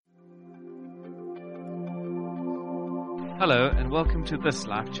Hello and welcome to this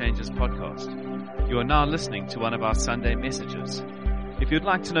Life Changes podcast. You are now listening to one of our Sunday messages. If you'd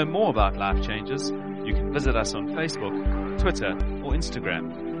like to know more about Life Changes, you can visit us on Facebook, Twitter, or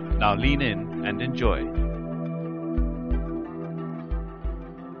Instagram. Now lean in and enjoy.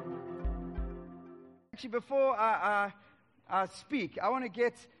 Actually, before I speak, I want to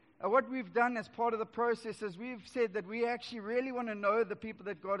get what we've done as part of the process is we've said that we actually really want to know the people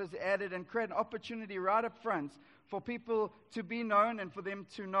that God has added and create an opportunity right up front for people to be known and for them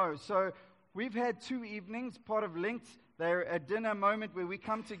to know. So we've had 2 evenings, part of Linked. They're a dinner moment where we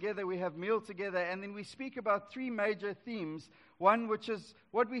come together, we have meal together, and then we speak about 3 major themes. One, which is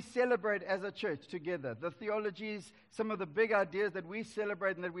what we celebrate as a church together, the theologies, some of the big ideas that we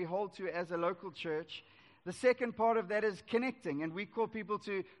celebrate and that we hold to as a local church. The second part of that is connecting, and we call people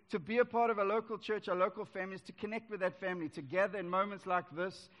to be a part of a local church, our local families, to connect with that family, to gather in moments like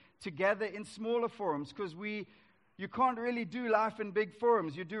this, to gather in smaller forums, because you can't really do life in big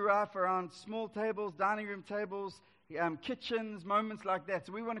forums. You do life around small tables, dining room tables, kitchens, moments like that.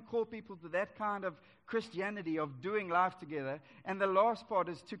 So we want to call people to that kind of Christianity of doing life together. And the last part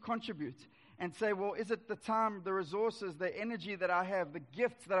is to contribute and say, well, is it the time, the resources, the energy that I have, the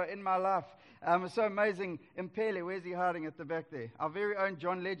gifts that are in my life? It's so amazing. Impele, where's he hiding at the back there? Our very own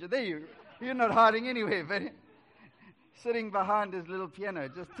John Ledger. There you're not hiding anywhere, but sitting behind his little piano,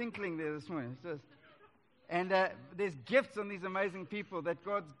 just tinkling there this morning. And there's gifts on these amazing people that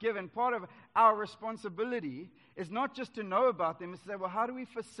God's given. Part of our responsibility is not just to know about them, it's to say, well, how do we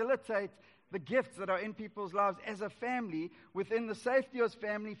facilitate the gifts that are in people's lives as a family, within the safety of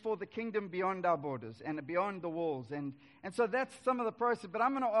family, for the kingdom beyond our borders and beyond the walls. And so that's some of the process. But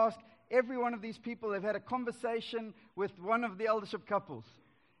I'm going to ask every one of these people, they've had a conversation with one of the eldership couples.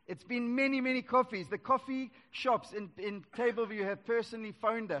 It's been many, many coffees. The coffee shops in Tableview have personally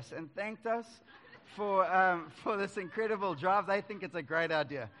phoned us and thanked us for this incredible drive. They think it's a great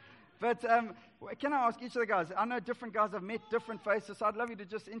idea. But can I ask each of the guys, I know different guys have met different faces, so I'd love you to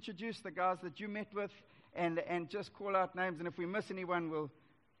just introduce the guys that you met with and just call out names, and if we miss anyone, we'll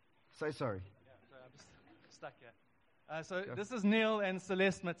say sorry. Yeah, sorry, I'm just stuck here. This is Neil and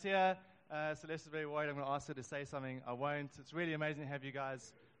Celeste Mattia. Celeste is very worried I'm going to ask her to say something. I won't. It's really amazing to have you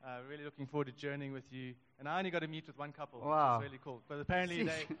guys. Really looking forward to journeying with you. And I only got to meet with one couple, wow, which is really cool. But apparently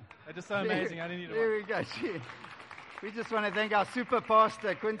they're just so amazing. I only need one. There we go. We just want to thank our super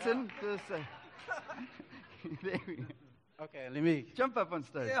pastor, Quinton. Yeah. There we go. Okay, let me Jump up on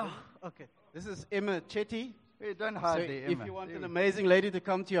stage. Yeah. Okay. This is Emma Chetty. Hey, don't hide there, Emma. If you want an amazing lady to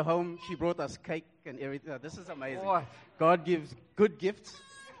come to your home, she brought us cake and everything. This is amazing. What? God gives good gifts.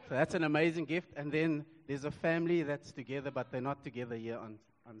 So that's an amazing gift. And then there's a family that's together, but they're not together here on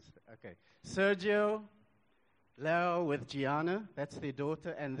okay. Sergio, Leo with Gianna, that's their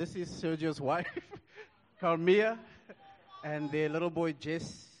daughter. And this is Sergio's wife, Carmia, and their little boy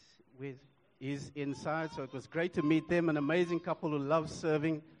Jess is inside. So it was great to meet them, an amazing couple who love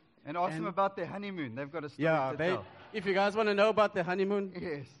serving. And ask them about their honeymoon. They've got a story to tell. If you guys want to know about their honeymoon,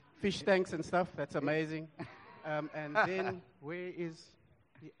 yes, fish tanks and stuff, that's amazing. And then, where is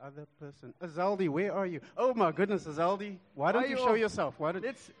the other person? Azaldi, where are you? Oh my goodness, Azaldi, why don't you show yourself?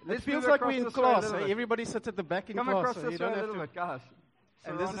 Let's it feels like we're in class. Everybody sits at the back in class. Come across this way a little bit, guys.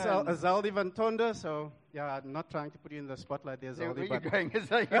 And this is Azaldi Van Tonda, so yeah, I'm not trying to put you in the spotlight there, Azaldi. Where are you going?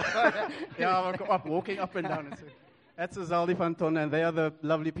 Yeah, I'm walking up and down. That's Azaldi Van Tonda, and they are the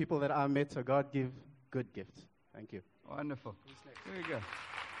lovely people that I met, so God give good gifts. Thank you. Wonderful. There you go.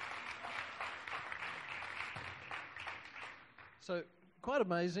 So, quite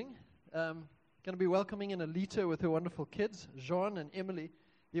amazing. Going to be welcoming in Alita with her wonderful kids, Jean and Emily.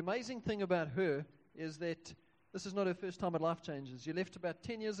 The amazing thing about her is that this is not her first time at Life Changes. You left about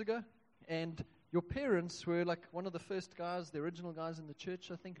 10 years ago, and your parents were like one of the first guys, the original guys in the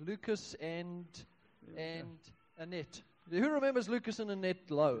church, I think, Lucas and Annette. Who remembers Lucas and Annette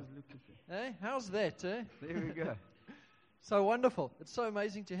Lowe? Eh? How's that, eh? There we go. So wonderful. It's so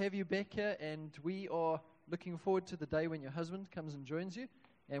amazing to have you back here, and we are looking forward to the day when your husband comes and joins you,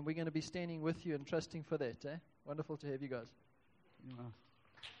 and we're going to be standing with you and trusting for that. Eh? Wonderful to have you guys.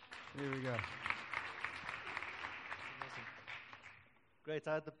 There we go. Great.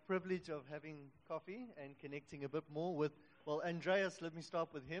 I had the privilege of having coffee and connecting a bit more with, Andreas. Let me start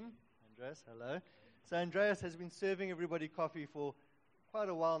with him. Andreas, hello. So Andreas has been serving everybody coffee for quite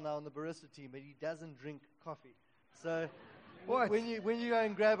a while now on the barista team, but he doesn't drink coffee. So when you go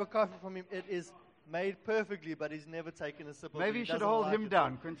and grab a coffee from him, it is made perfectly, but he's never taken a sip of it. Maybe you should hold him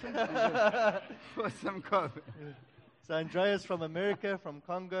down, Quinton, for some coffee. So Andreas from America, from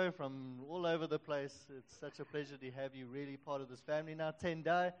Congo, from all over the place. It's such a pleasure to have you really part of this family now.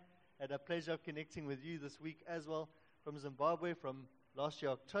 Tendai, had a pleasure of connecting with you this week as well. from Zimbabwe from last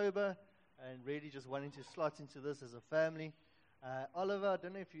year, October, and really just wanting to slot into this as a family. Oliver, I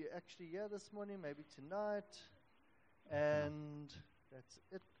don't know if you're actually here this morning, maybe tonight. And that's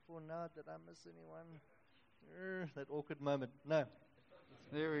it for now. Did I miss anyone? That awkward moment. No.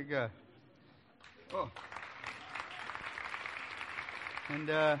 There we go. Oh. And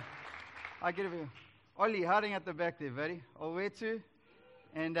I get over Ollie hiding at the back there, buddy. Olwetu.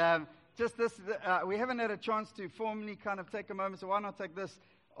 And just this, we haven't had a chance to formally kind of take a moment, so why not take this?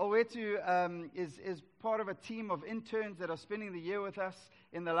 Olwetu is part of a team of interns that are spending the year with us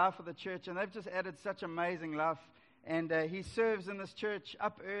in the life of the church, and they've just added such amazing life. And he serves in this church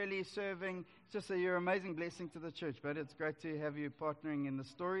up early, serving. It's just you're an amazing blessing to the church, but it's great to have you partnering in the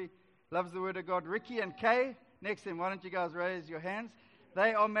story. Loves the Word of God. Ricky and Kay, next to him, why don't you guys raise your hands?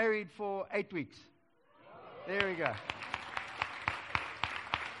 They are married for 8 weeks. There we go.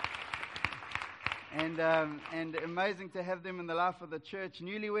 And amazing to have them in the life of the church.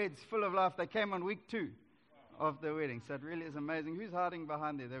 Newlyweds, full of life. They came on week 2 of the wedding, so it really is amazing. Who's hiding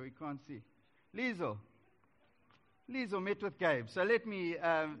behind there that we can't see? Liesel met with Gabe. So let me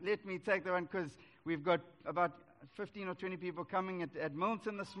take the one, because we've got about 15 or 20 people coming at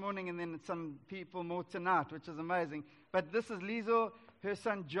Milton this morning, and then some people more tonight, which is amazing. But this is Liesel. Her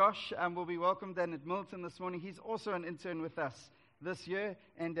son Josh will be welcomed in at Milton this morning. He's also an intern with us this year.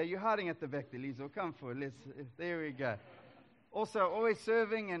 And you're hiding at the back there, Liesel. Come forward. There we go. Also, always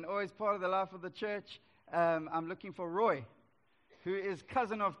serving and always part of the life of the church. I'm looking for Roy, who is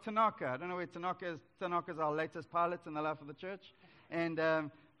cousin of Tanaka. I don't know where Tanaka is. Tanaka's our latest pilot in the life of the church.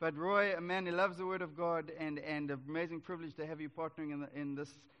 But Roy, a man who loves the Word of God, and an amazing privilege to have you partnering in this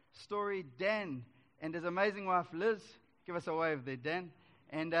story. Dan and his amazing wife, Liz. Give us a wave there, Dan.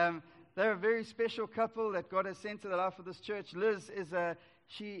 And they're a very special couple that God has sent to the life of this church. Liz is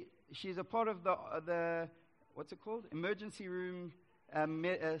she's a part of the what's it called? Emergency room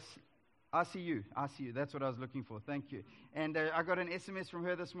RCU, that's what I was looking for. Thank you. And I got an SMS from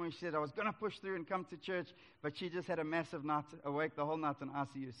her this morning. She said, I was going to push through and come to church, but she just had a massive night awake the whole night in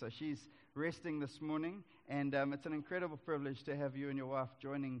RCU. So she's resting this morning. And it's an incredible privilege to have you and your wife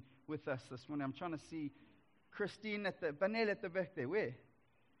joining with us this morning. I'm trying to see Christine Banel at the back there. Where?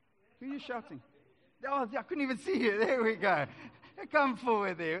 Who are you shouting? Oh, I couldn't even see you. There we go. Come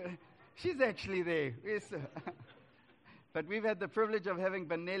forward there. She's actually there. Yes, sir. But we've had the privilege of having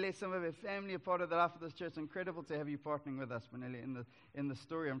Banele, some of her family, a part of the life of this church. Incredible to have you partnering with us, Banele, in the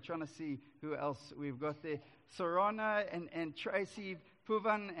story. I'm trying to see who else we've got there. Sorana and Tracy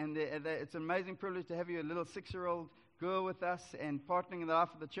Puvan, and it's an amazing privilege to have you, a little 6-year-old girl with us and partnering in the life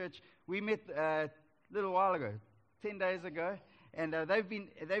of the church. We met a little while ago, 10 days ago, and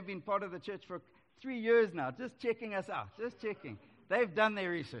they've been part of the church for 3 years now, just checking us out, just checking. They've done their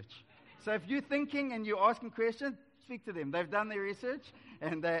research. So if you're thinking and you're asking questions, speak to them. They've done their research,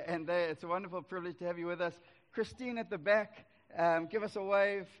 and it's a wonderful privilege to have you with us. Christine at the back, give us a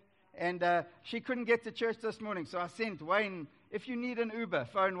wave. And she couldn't get to church this morning, so I sent Wayne, if you need an Uber,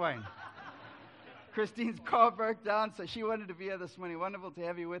 phone Wayne. Christine's car broke down, so she wanted to be here this morning. Wonderful to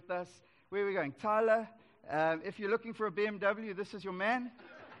have you with us. Where are we going? Tyler, if you're looking for a BMW, this is your man.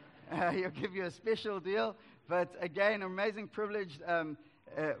 He'll give you a special deal. But again, amazing privilege.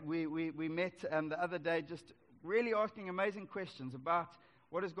 We met the other day, just really asking amazing questions about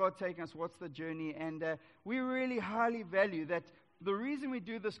what is God taking us, what's the journey, and we really highly value that. The reason we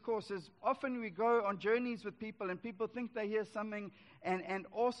do this course is often we go on journeys with people and people think they hear something and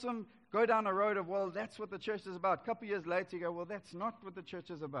awesome, go down a road of, well, that's what the church is about. A couple of years later, you go, well, that's not what the church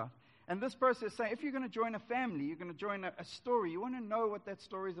is about. And this process is saying, if you're going to join a family, you're going to join a story, you want to know what that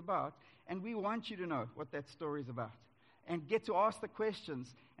story is about, and we want you to know what that story is about and get to ask the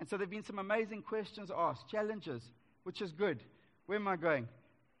questions. And so there have been some amazing questions asked, challenges, which is good. Where am I going?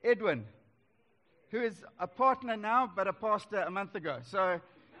 Edwin, who is a partner now, but a pastor a month ago. So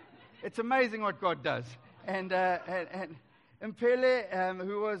it's amazing what God does. And Mpele,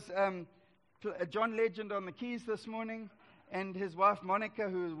 who was John Legend on the keys this morning, and his wife Monica,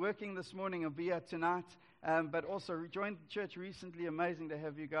 who is working this morning, will be here tonight, but also joined the church recently. Amazing to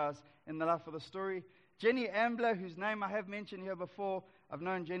have you guys in the life of the story. Jenny Ambler, whose name I have mentioned here before. I've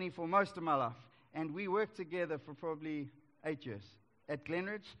known Jenny for most of my life, and we worked together for probably 8 years at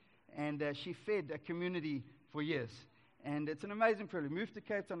Glenridge. And she fed a community for years. And it's an amazing privilege. Moved to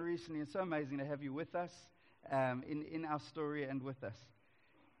Cape Town recently, and so amazing to have you with us in our story and with us.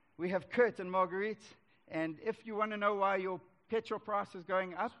 We have Kurt and Marguerite. And if you want to know why your petrol price is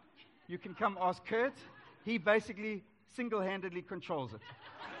going up, you can come ask Kurt. He basically single-handedly controls it.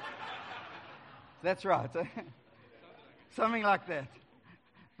 That's right. Something like that.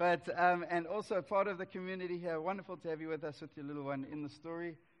 But, and also part of the community here. Wonderful to have you with us with your little one in the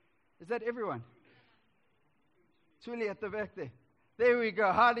story. Is that everyone? Truly at the back there. There we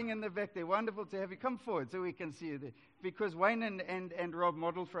go, hiding in the back there. Wonderful to have you. Come forward so we can see you there. Because Wayne and Rob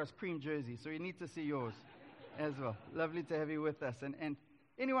modeled for us cream jerseys, so we need to see yours as well. Lovely to have you with us. And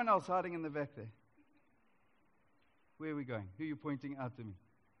anyone else hiding in the back there? Where are we going? Who are you pointing out to me?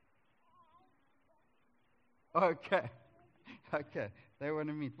 Okay. Okay. They want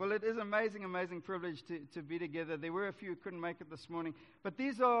to meet. Well, it is amazing privilege to be together. There were a few who couldn't make it this morning. But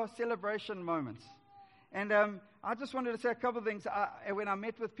these are celebration moments. And I just wanted to say a couple of things. When I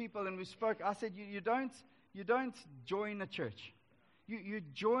met with people and we spoke, I said, you don't join a church. You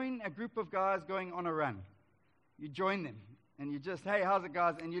join a group of guys going on a run. You join them. And you just, hey, how's it,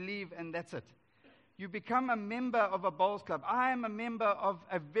 guys? And you leave, and that's it. You become a member of a bowls club. I am a member of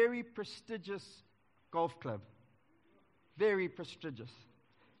a very prestigious golf club. Very prestigious.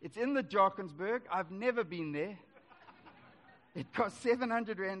 It's in the Drakensberg. I've never been there. It costs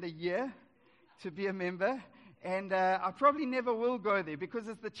 700 Rand a year to be a member, and I probably never will go there because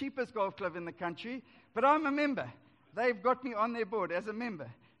it's the cheapest golf club in the country, but I'm a member. They've got me on their board as a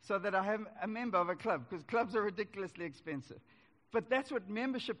member so that I am a member of a club because clubs are ridiculously expensive. But that's what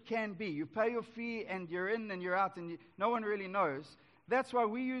membership can be. You pay your fee and you're in and you're out and no one really knows. That's why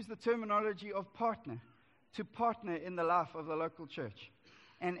we use the terminology of partner, to partner in the life of the local church.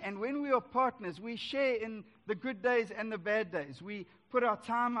 And when we are partners, we share in the good days and the bad days. We put our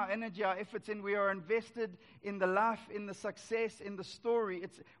time, our energy, our efforts in. We are invested in the life, in the success, in the story.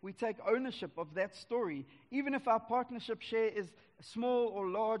 We take ownership of that story. Even if our partnership share is small or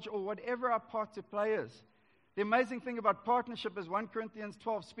large or whatever our part to play is. The amazing thing about partnership is 1 Corinthians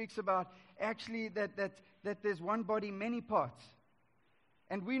 12 speaks about actually that there's one body, many parts.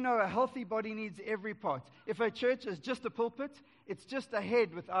 And we know a healthy body needs every part. If a church is just a pulpit, it's just a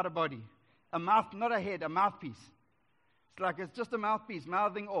head without a body. A mouth, not a head, a mouthpiece. It's like it's just a mouthpiece,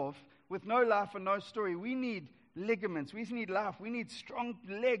 mouthing off, with no life and no story. We need ligaments. We need life. We need strong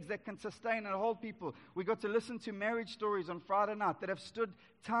legs that can sustain and hold people. We got to listen to marriage stories on Friday night that have stood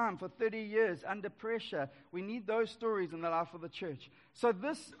time for 30 years under pressure. We need those stories in the life of the church. So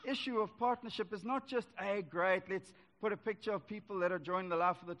this issue of partnership is not just, hey, great, let's put a picture of people that are joining the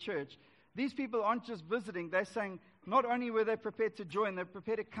life of the church. These people aren't just visiting. They're saying not only were they prepared to join, they're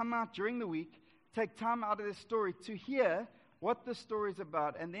prepared to come out during the week, take time out of their story to hear what the story is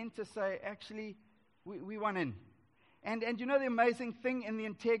about, and then to say, actually, we want in. And you know the amazing thing in the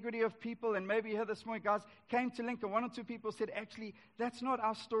integrity of people, and maybe here this morning, guys, came to Lincoln. 1 or 2 people said, actually, that's not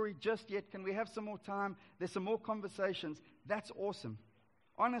our story just yet. Can we have some more time? There's some more conversations. That's awesome.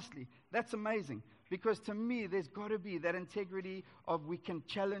 Honestly, that's amazing. Because to me, there's got to be that integrity of we can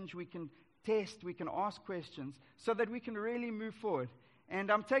challenge, we can test, we can ask questions so that we can really move forward. And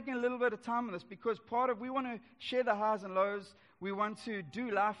I'm taking a little bit of time on this because we want to share the highs and lows. We want to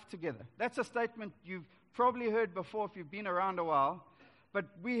do life together. That's a statement you've probably heard before if you've been around a while. But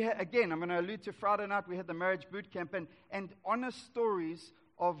again, I'm going to allude to Friday night. We had the marriage boot camp and honest stories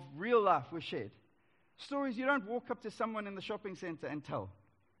of real life were shared. Stories you don't walk up to someone in the shopping center and tell.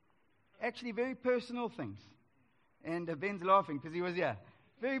 Actually, very personal things. And Ben's laughing because he was here.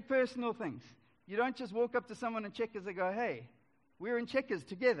 Very personal things. You don't just walk up to someone in Checkers and go, hey, we're in Checkers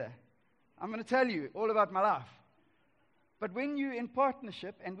together. I'm going to tell you all about my life. But when you're in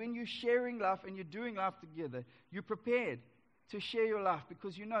partnership and when you're sharing life and you're doing life together, you're prepared to share your life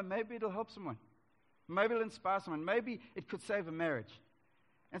because you know maybe it'll help someone. Maybe it'll inspire someone. Maybe it could save a marriage.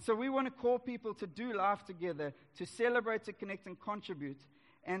 And so we want to call people to do life together, to celebrate, to connect, and contribute.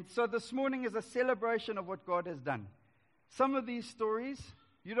 And so this morning is a celebration of what God has done. Some of these stories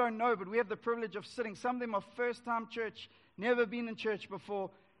you don't know, but we have the privilege of sitting. Some of them are first-time church, never been in church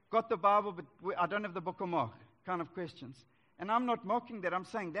before, got the Bible, but I don't have the book of Mark kind of questions. And I'm not mocking that. I'm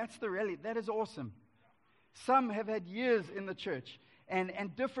saying that's the reality. That is awesome. Some have had years in the church and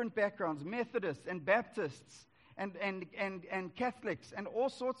different backgrounds, Methodists and Baptists and Catholics and all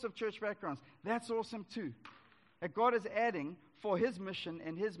sorts of church backgrounds. That's awesome too. That God is adding for His mission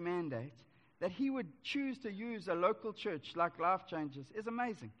and His mandate, that He would choose to use a local church like Life Changes is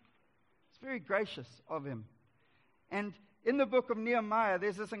amazing. It's very gracious of Him. And in the book of Nehemiah,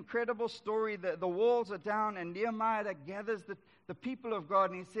 there's this incredible story that the walls are down and Nehemiah that gathers the people of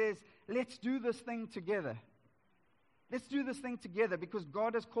God and he says, let's do this thing together. Let's do this thing together because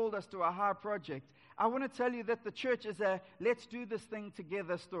God has called us to a higher project. I want to tell you that the church is a let's do this thing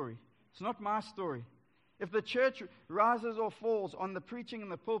together story. It's not my story. If the church rises or falls on the preaching in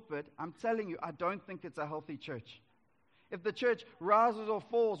the pulpit, I'm telling you, I don't think it's a healthy church. If the church rises or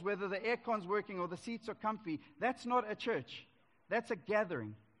falls, whether the aircon's working or the seats are comfy, that's not a church. That's a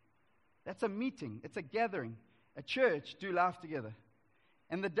gathering. That's a meeting. It's a gathering. A church do life together.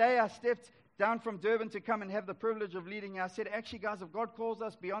 And the day I stepped down from Durban to come and have the privilege of leading here, I said, actually, guys, if God calls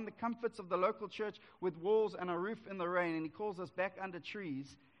us beyond the comforts of the local church with walls and a roof in the rain, and He calls us back under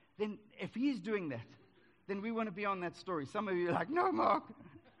trees, then if He's doing that, then we want to be on that story. Some of you are like, no, Mark.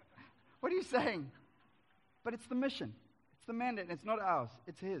 What are you saying? But it's the mission. It's the mandate. It's not ours.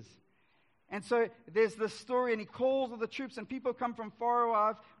 It's His. And so there's this story, and He calls all the troops, and people come from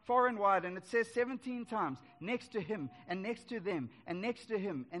far and wide, and it says 17 times, next to Him, and next to them, and next to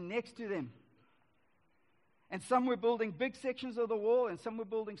Him, and next to them. And some were building big sections of the wall, and some were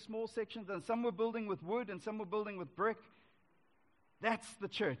building small sections, and some were building with wood, and some were building with brick. That's the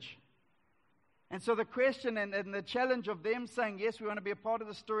church. And so the question and the challenge of them saying, yes, we want to be a part of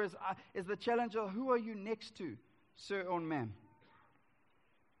the story is the challenge of, who are you next to, sir or ma'am?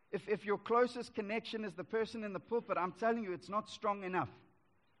 If your closest connection is the person in the pulpit, I'm telling you, it's not strong enough.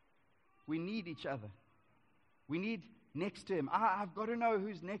 We need each other. We need next to Him. I've got to know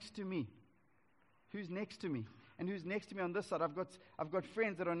who's next to me. Who's next to me? And who's next to me on this side? I've got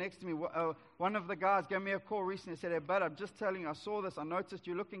friends that are next to me. One of the guys gave me a call recently and said, hey, bud, I'm just telling you, I saw this. I noticed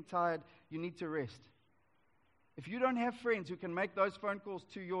you're looking tired. You need to rest. If you don't have friends who can make those phone calls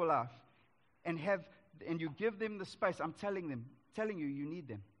to your life and you give them the space, I'm telling you, you need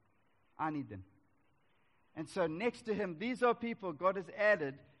them. I need them. And so next to Him, these are people God has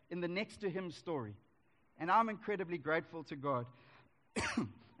added in the next to Him story. And I'm incredibly grateful to God.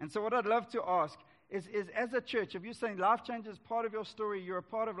 And so what I'd love to ask is as a church, if you're saying Life Changers is part of your story, you're a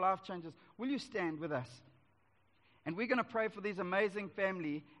part of Life Changers, will you stand with us? And we're going to pray for these amazing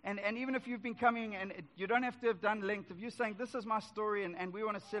family. And even if you've been coming, and you don't have to have done length, if you're saying, this is my story and we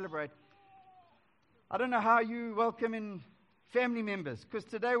want to celebrate, I don't know how you welcome in family members, because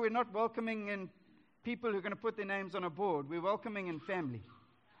today we're not welcoming in people who are going to put their names on a board. We're welcoming in family.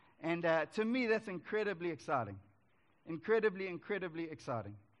 And to me, that's incredibly exciting. Incredibly, incredibly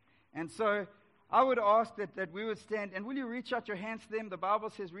exciting. And so I would ask that we would stand, and will you reach out your hands to them? The Bible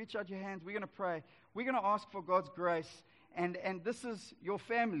says, reach out your hands. We're going to pray. We're going to ask for God's grace. And this is your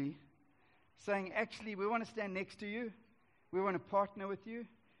family saying, actually, we want to stand next to you. We want to partner with you.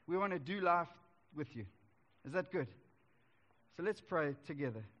 We want to do life with you. Is that good? So let's pray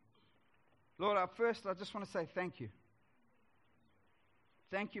together. Lord, first, I just want to say thank you.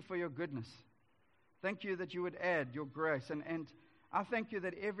 Thank you for your goodness. Thank you that you would add your grace. And I thank you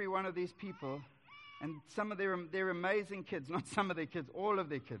that every one of these people, and some of their amazing kids, not some of their kids, all of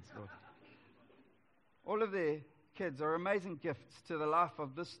their kids, Lord. All of their kids are amazing gifts to the life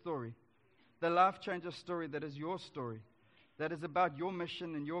of this story. The Life Changer story that is your story. That is about your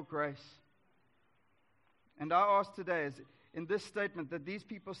mission and your grace. And I ask today, in this statement, that these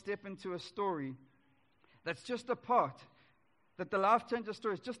people step into a story that's just a part, that the Life Changer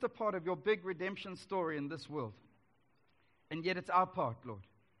story is just a part of your big redemption story in this world. And yet it's our part, Lord.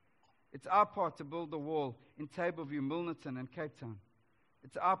 It's our part to build the wall in Tableview, Milnerton, and Cape Town.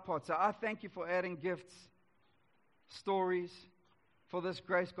 It's our part. So I thank you for adding gifts, stories, for this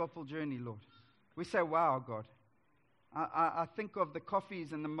Grace Gospel journey, Lord. We say, wow, God. I think of the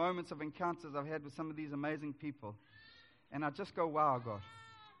coffees and the moments of encounters I've had with some of these amazing people. And I just go, wow, God.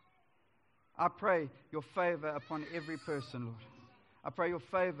 I pray your favor upon every person, Lord. I pray your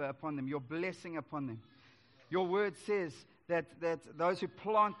favor upon them, your blessing upon them. Your word says that those who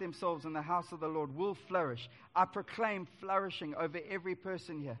plant themselves in the house of the Lord will flourish. I proclaim flourishing over every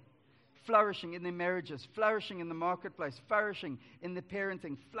person here. Flourishing in their marriages, flourishing in the marketplace, flourishing in their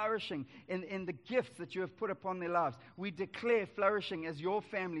parenting, flourishing in the gifts that you have put upon their lives. We declare flourishing as your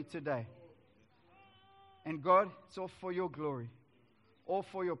family today. And God, it's all for your glory, all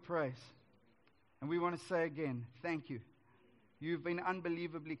for your praise. And we want to say again, thank you. You've been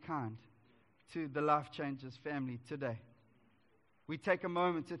unbelievably kind to the Life Changers family today. We take a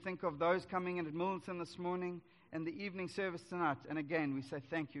moment to think of those coming in at Milnerton this morning and the evening service tonight. And again, we say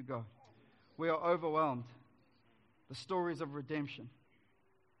thank you, God. We are overwhelmed. The stories of redemption.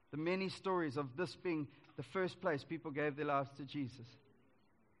 The many stories of this being the first place people gave their lives to Jesus.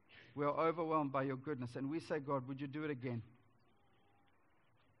 We are overwhelmed by your goodness. And we say, God, would you do it again?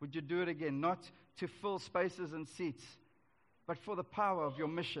 Would you do it again? Not to fill spaces and seats, but for the power of your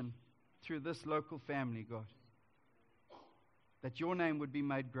mission through this local family, God. That your name would be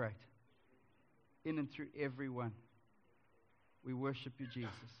made great in and through everyone. We worship you,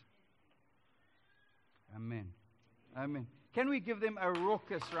 Jesus. Amen. Amen. Can we give them a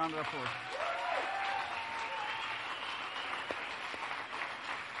raucous round of applause?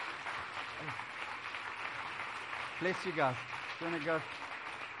 Bless you guys. Do you want to go?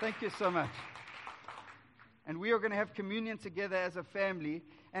 Thank you so much. And we are going to have communion together as a family.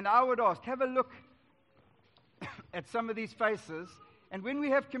 And I would ask, have a look at some of these faces. And when we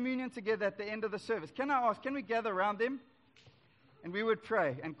have communion together at the end of the service, can I ask, can we gather around them? And we would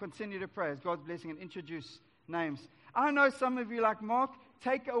pray and continue to pray as God's blessing and introduce names. I know some of you, like Mark,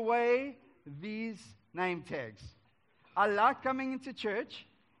 take away these name tags. I like coming into church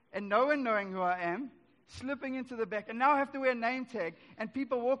and no one knowing who I am, slipping into the back, and now I have to wear a name tag, and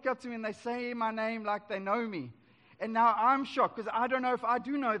people walk up to me and they say my name like they know me. And now I'm shocked because I don't know if I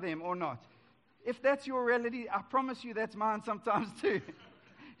do know them or not. If that's your reality, I promise you that's mine sometimes too.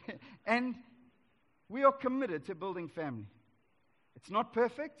 And we are committed to building family. It's not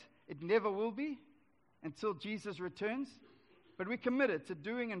perfect. It never will be until Jesus returns. But we're committed to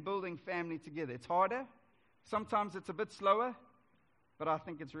doing and building family together. It's harder. Sometimes it's a bit slower. But I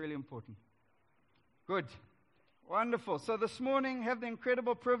think it's really important. Good. Wonderful. So this morning, have the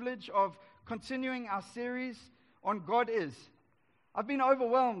incredible privilege of continuing our series on God Is. I've been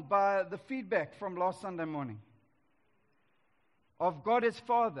overwhelmed by the feedback from last Sunday morning of God as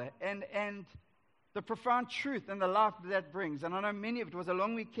Father and the profound truth and the life that brings. And I know many of it was a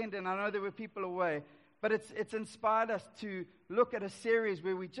long weekend, and I know there were people away. But it's inspired us to look at a series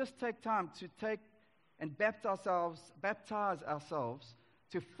where we just take time to take and baptize ourselves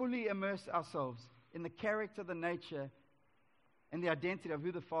to fully immerse ourselves in the character, the nature, and the identity of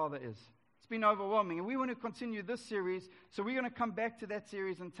who the Father is. It's been overwhelming. And we want to continue this series, so we're going to come back to that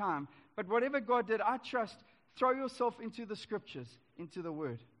series in time. But whatever God did, I trust, throw yourself into the Scriptures, into the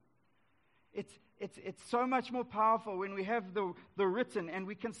Word. It's so much more powerful when we have the written, and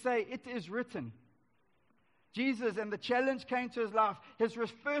we can say, it is written. Jesus, and the challenge came to his life. His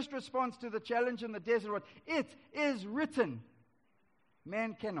first response to the challenge in the desert was, it is written.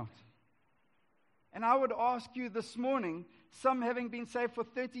 Man cannot. And I would ask you this morning, some having been saved for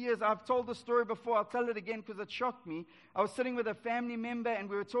 30 years, I've told the story before, I'll tell it again because it shocked me. I was sitting with a family member and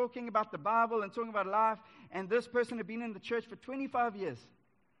we were talking about the Bible and talking about life, and this person had been in the church for 25 years.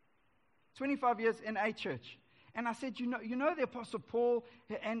 25 years in a church. And I said, you know the Apostle Paul?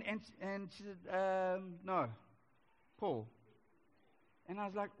 And she said, no, Paul. And I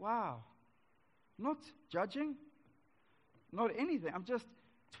was like, wow, not judging, not anything. I'm just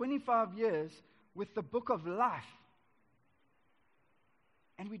 25 years with the book of life.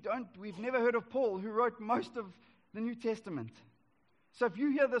 And we've never heard of Paul, who wrote most of the New Testament. So if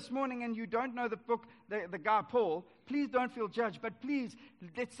you're here this morning and you don't know the book, the guy Paul, please don't feel judged. But please,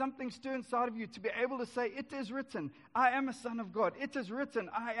 let something stir inside of you to be able to say, it is written, I am a son of God. It is written,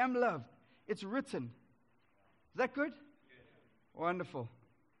 I am loved. It's written. Is that good? Yeah. Wonderful.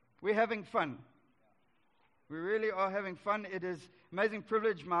 We're having fun. We really are having fun. It is amazing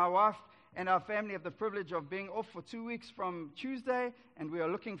privilege. My wife and our family have the privilege of being off for 2 weeks from Tuesday, and we are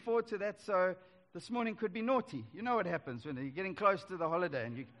looking forward to that. So this morning could be naughty. You know what happens when you're getting close to the holiday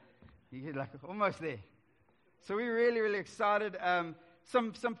and you're like almost there. So we're really, really excited.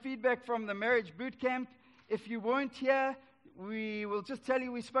 Some feedback from the marriage boot camp. If you weren't here, we will just tell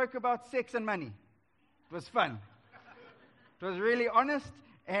you we spoke about sex and money. It was fun. It was really honest,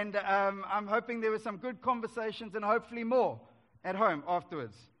 and I'm hoping there were some good conversations and hopefully more at home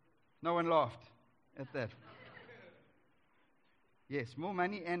afterwards. No one laughed at that. Yes, more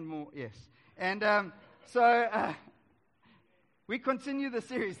money and more, yes. And so we continue the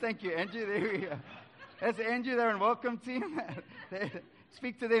series. Thank you, Andrew. There we go. That's Andrew there, and welcome team.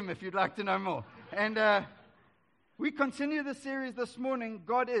 Speak to them if you'd like to know more. And we continue the series this morning,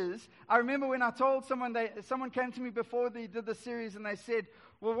 God Is. I remember when I told someone came to me before they did the series and they said,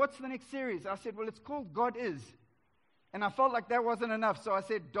 well, what's the next series? I said, well, it's called God Is. And I felt like that wasn't enough, so I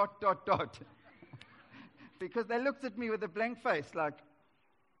said ... Because they looked at me with a blank face like,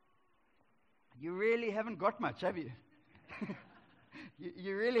 you really haven't got much, have you?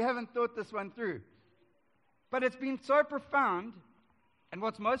 You really haven't thought this one through. But it's been so profound, and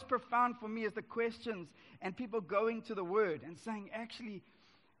what's most profound for me is the questions and people going to the Word and saying, actually,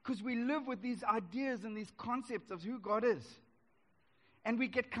 because we live with these ideas and these concepts of who God is. And we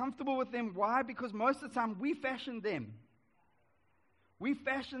get comfortable with them. Why? Because most of the time we fashion them. We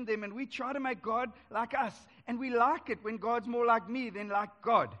fashion them and we try to make God like us. And we like it when God's more like me than like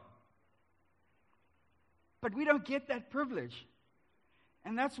God. But we don't get that privilege.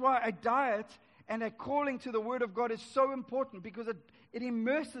 And that's why a diet and a calling to the Word of God is so important, because it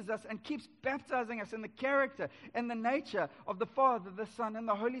immerses us and keeps baptizing us in the character and the nature of the Father, the Son, and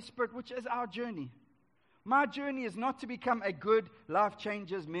the Holy Spirit, which is our journey. My journey is not to become a good Life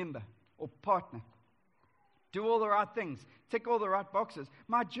Changers member or partner. Do all the right things. Tick all the right boxes.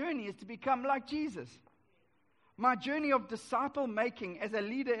 My journey is to become like Jesus. My journey of disciple making as a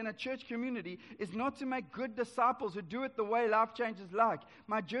leader in a church community is not to make good disciples who do it the way Life Changers like.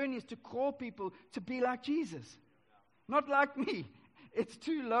 My journey is to call people to be like Jesus, not like me. It's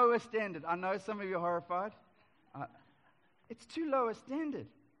too low a standard. I know some of you are horrified. It's too low a standard.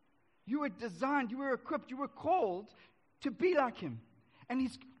 You were designed, you were equipped, you were called to be like Him. And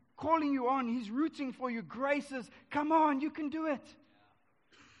He's calling you on. He's rooting for you. Grace is, come on, you can do it.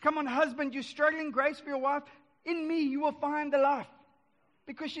 Come on, husband, you're struggling, grace for your wife. In me, you will find the life.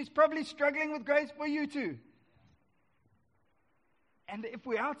 Because she's probably struggling with grace for you too. And if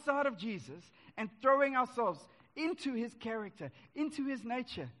we're outside of Jesus and throwing ourselves into His character, into His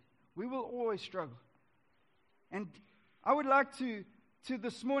nature, we will always struggle. And I would like to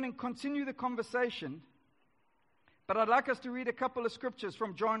this morning continue the conversation, but I'd like us to read a couple of scriptures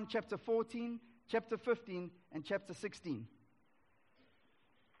from John chapter 14, chapter 15, and chapter 16.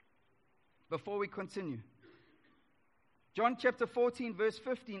 Before we continue. John chapter 14, verse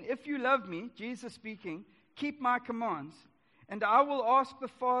 15. If you love me, Jesus speaking, keep my commands, and I will ask the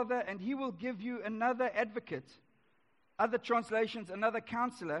Father, and He will give you another advocate, other translations, another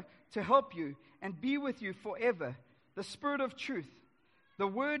counselor, to help you and be with you forever, the Spirit of truth. The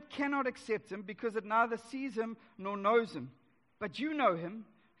Word cannot accept Him because it neither sees Him nor knows Him. But you know Him,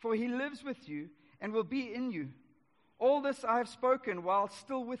 for He lives with you and will be in you. All this I have spoken while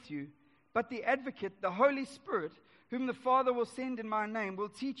still with you. But the advocate, the Holy Spirit, whom the Father will send in my name, will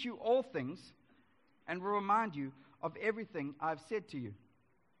teach you all things and will remind you of everything I've said to you.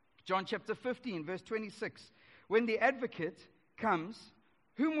 John chapter 15, verse 26. When the advocate comes,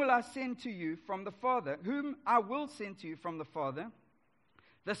 whom will I send to you from the Father? Whom I will send to you from the Father?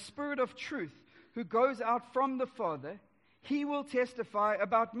 The Spirit of truth, who goes out from the Father, He will testify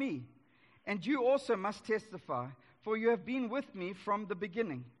about me. And you also must testify, for you have been with me from the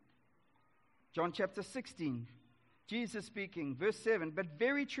beginning. John chapter 16, Jesus speaking, verse 7. But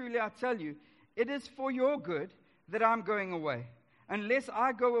very truly I tell you, it is for your good that I'm going away. Unless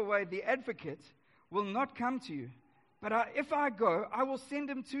I go away, the advocate will not come to you. But if I go, I will send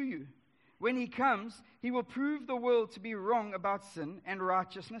Him to you. When He comes, He will prove the world to be wrong about sin and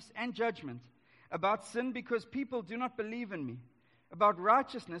righteousness and judgment. About sin, because people do not believe in me. About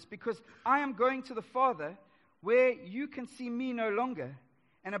righteousness, because I am going to the Father, where you can see me no longer.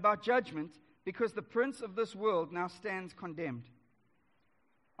 And about judgment, because the prince of this world now stands condemned.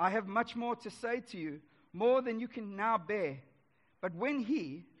 I have much more to say to you, more than you can now bear. But when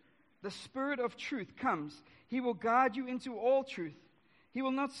He, the Spirit of truth, comes, He will guide you into all truth. He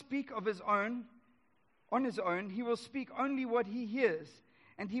will not speak of on His own. He will speak only what He hears,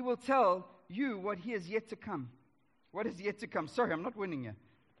 and He will tell you what He is yet to come. What is yet to come? Sorry, I'm not winning you.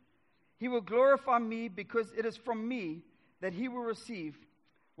 He will glorify me, because it is from me that He will receive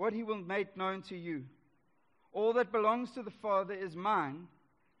what He will make known to you. All that belongs to the Father is mine.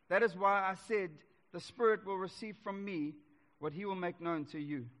 That is why I said the Spirit will receive from me what He will make known to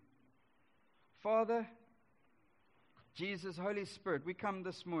you. Father, Jesus, Holy Spirit, we come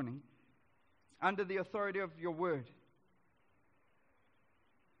this morning under the authority of your word.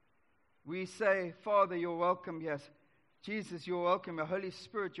 We say, Father, you're welcome here. Jesus, you're welcome here. Holy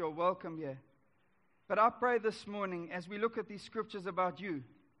Spirit, you're welcome here. But I pray this morning, as we look at these scriptures about you,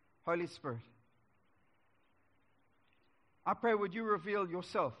 Holy Spirit, I pray, would you reveal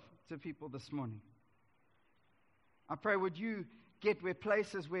yourself to people this morning? I pray, would you get where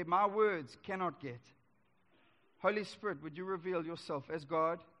places where my words cannot get. Holy Spirit, would you reveal yourself as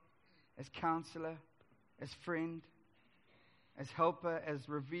God, as counselor, as friend, as helper, as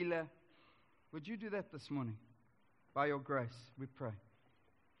revealer? Would you do that this morning? By your grace, we pray.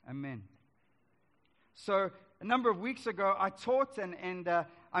 Amen. So, a number of weeks ago, I taught, and I'm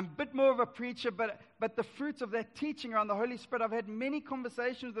a bit more of a preacher, but the fruits of that teaching around the Holy Spirit, I've had many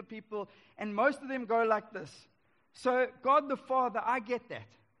conversations with people, and most of them go like this. So, God the Father, I get that.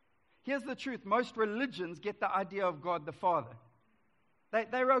 Here's the truth. Most religions get the idea of God the Father.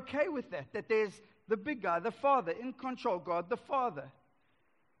 They're okay with that there's the big guy, the Father, in control, God the Father.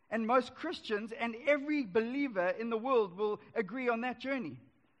 And most Christians and every believer in the world will agree on that journey,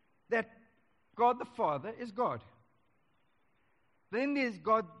 that God the Father is God. Then there's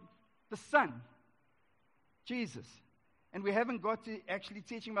God the Son, Jesus. And we haven't got to actually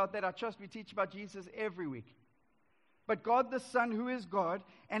teaching about that. I trust we teach about Jesus every week. But God the Son, who is God,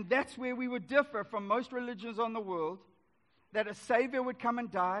 and that's where we would differ from most religions on the world, that a Savior would come and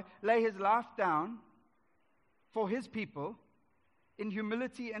die, lay His life down for His people in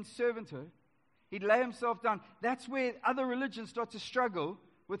humility and servanthood. He'd lay Himself down. That's where other religions start to struggle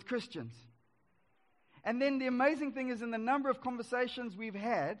with Christians. And then the amazing thing is, in the number of conversations we've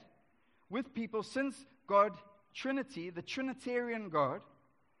had with people since God Trinity, the Trinitarian God,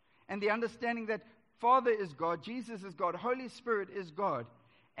 and the understanding that Father is God, Jesus is God, Holy Spirit is God.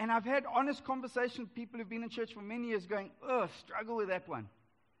 And I've had honest conversations with people who've been in church for many years going, struggle with that one.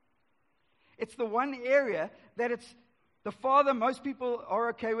 It's the one area that it's the Father, most people are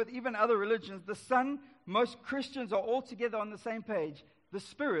okay with, even other religions. The Son, most Christians are all together on the same page. The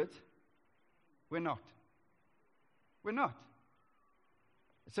Spirit, we're not. We're not.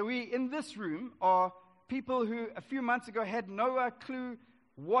 So we, in this room, are people who a few months ago had no clue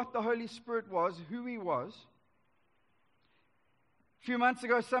what the Holy Spirit was, who He was. A few months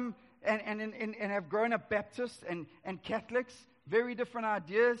ago, some and have grown up Baptists and Catholics, very different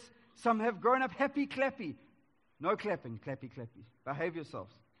ideas. Some have grown up happy clappy. No clapping, clappy clappy. Behave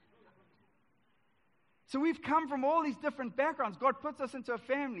yourselves. So we've come from all these different backgrounds. God puts us into a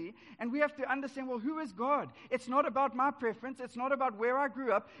family, and we have to understand, well, who is God? It's not about my preference. It's not about where I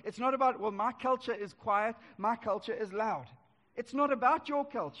grew up. It's not about, well, my culture is quiet, my culture is loud. It's not about your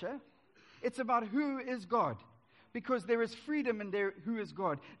culture. It's about who is God. Because there is freedom in there who is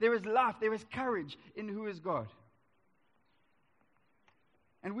God. There is life, there is courage in who is God.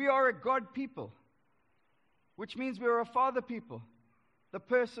 And we are a God people, which means we are a Father people. The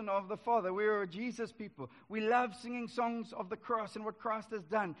person of the Father. We are a Jesus people. We love singing songs of the cross and what Christ has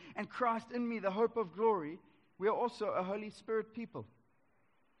done. And Christ in me, the hope of glory. We are also a Holy Spirit people.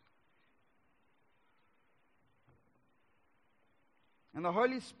 And the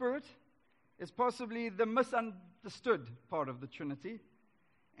Holy Spirit is possibly the misunderstood part of the Trinity.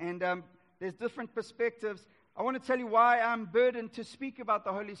 And there's different perspectives. I want to tell you why I'm burdened to speak about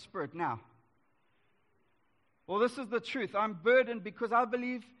the Holy Spirit now. Well, this is the truth. I'm burdened because I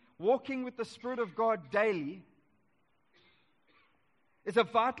believe walking with the Spirit of God daily is a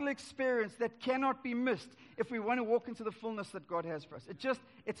vital experience that cannot be missed if we want to walk into the fullness that God has for us.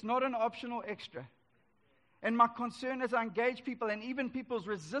 It's not an optional extra. And my concern as I engage people, and even people's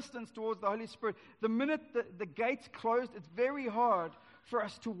resistance towards the Holy Spirit, the minute the gates closed, it's very hard for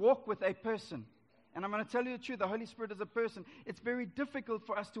us to walk with a person. And I'm going to tell you the truth, the Holy Spirit is a person. It's very difficult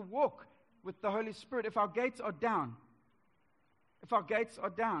for us to walk with the Holy Spirit if our gates are down. If our gates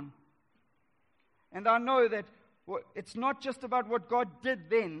are down. And I know that it's not just about what God did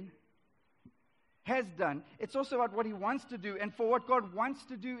then, has done. It's also about what He wants to do. And for what God wants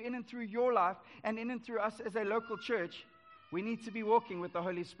to do in and through your life and in and through us as a local church, we need to be walking with the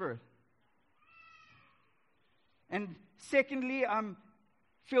Holy Spirit. And secondly, I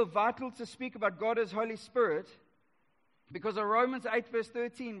feel vital to speak about God as Holy Spirit because of Romans 8 verse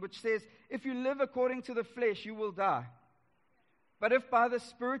 13, which says, if you live according to the flesh, you will die. But if by the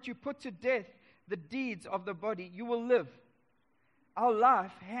Spirit you put to death the deeds of the body, you will live. Our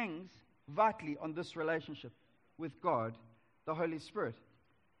life hangs vitally on this relationship with God, the Holy Spirit.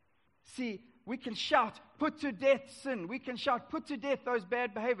 See, we can shout, put to death sin. We can shout, put to death those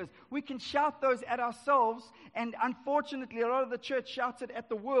bad behaviors. We can shout those at ourselves, and unfortunately, a lot of the church shouts it at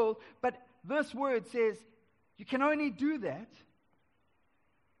the world, but this word says, you can only do that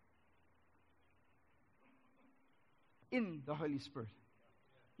in the Holy Spirit.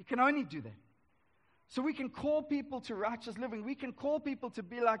 You can only do that. So we can call people to righteous living. We can call people to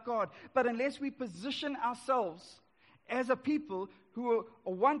be like God. But unless we position ourselves as a people who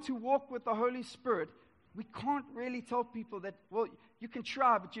want to walk with the Holy Spirit, we can't really tell people that, well, you can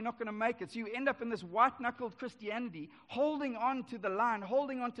try, but you're not going to make it. So you end up in this white-knuckled Christianity, holding on to the line,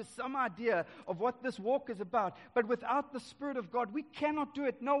 holding on to some idea of what this walk is about. But without the Spirit of God, we cannot do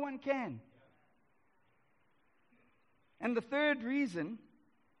it. No one can. And the third reason,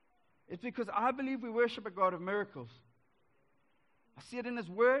 it's because I believe we worship a God of miracles. I see it in His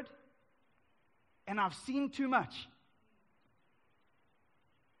Word, and I've seen too much.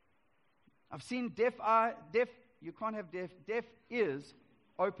 I've seen deaf, you can't have deaf ears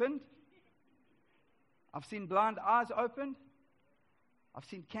opened. I've seen blind eyes opened. I've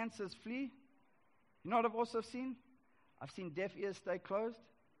seen cancers flee. You know what I've also seen? I've seen deaf ears stay closed.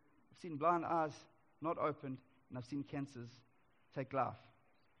 I've seen blind eyes not opened, and I've seen cancers take life.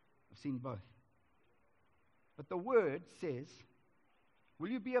 I've seen both. But the Word says, will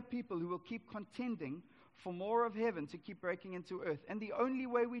you be a people who will keep contending for more of heaven to keep breaking into earth? And the only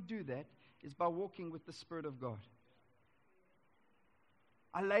way we do that is by walking with the Spirit of God.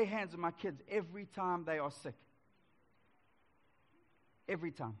 I lay hands on my kids every time they are sick. Every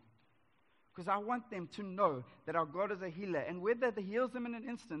time. Because I want them to know that our God is a healer. And whether He heals them in an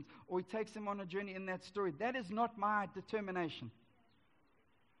instant or He takes them on a journey in that story, that is not my determination.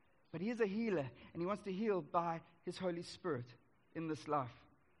 But He is a healer, and He wants to heal by His Holy Spirit in this life.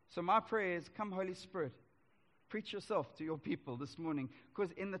 So my prayer is, come Holy Spirit, preach yourself to your people this morning.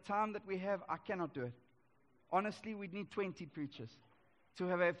 Because in the time that we have, I cannot do it. Honestly, we'd need 20 preachers to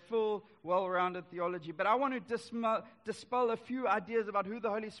have a full, well-rounded theology. But I want to dispel a few ideas about who the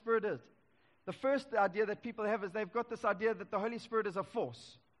Holy Spirit is. The first idea that people have is they've got this idea that the Holy Spirit is a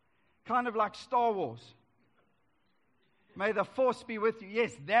force, kind of like Star Wars. May the force be with you.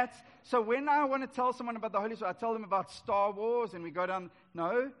 Yes, that's... So when I want to tell someone about the Holy Spirit, I tell them about Star Wars, and we go down...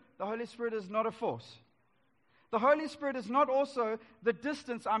 No, the Holy Spirit is not a force. The Holy Spirit is not also the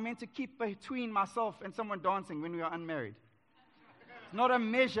distance I'm meant to keep between myself and someone dancing when we are unmarried. It's not a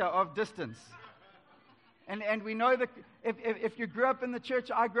measure of distance. And we know that if you grew up in the church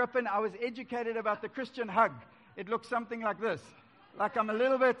I grew up in, I was educated about the Christian hug. It looks something like this. Like I'm a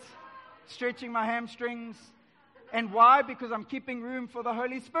little bit stretching my hamstrings. And why? Because I'm keeping room for the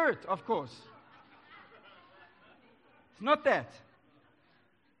Holy Spirit, of course. It's not that.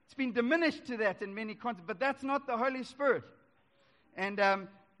 It's been diminished to that in many contexts, but that's not the Holy Spirit. And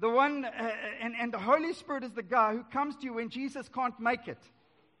the Holy Spirit is the guy who comes to you when Jesus can't make it.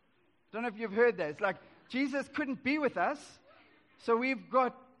 I don't know if you've heard that. It's like Jesus couldn't be with us, so we've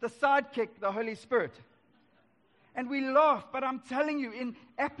got the sidekick, the Holy Spirit. And we laugh, but I'm telling you, in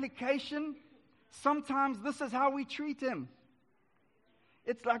application, sometimes this is how we treat him.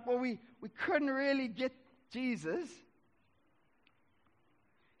 It's like, well, we couldn't really get Jesus.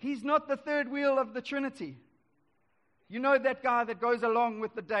 He's not the third wheel of the Trinity. You know that guy that goes along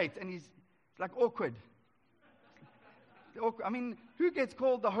with the date, and he's like awkward. I mean, who gets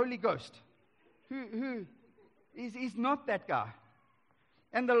called the Holy Ghost? He's not that guy.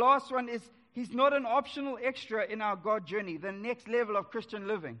 And the last one is, he's not an optional extra in our God journey, the next level of Christian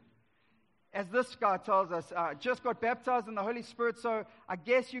living. As this guy tells us, just got baptized in the Holy Spirit, so I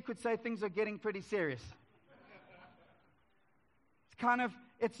guess you could say things are getting pretty serious. It's kind of,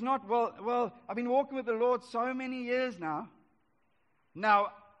 it's not, well, I've been walking with the Lord so many years now.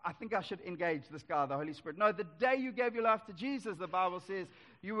 Now, I think I should engage this guy, the Holy Spirit. No, the day you gave your life to Jesus, the Bible says,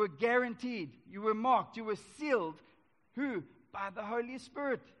 you were guaranteed, you were marked, you were sealed. Who? By the Holy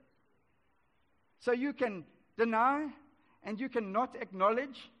Spirit. So you can deny and you can not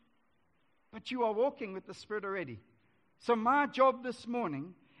acknowledge, but you are walking with the Spirit already. So my job this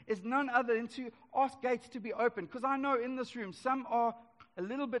morning is none other than to ask gates to be open. Because I know in this room, some are a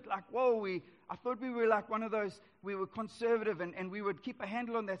little bit like, whoa, I thought we were like one of those, we were conservative and we would keep a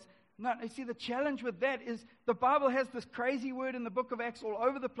handle on that. No, you see, the challenge with that is the Bible has this crazy word in the book of Acts all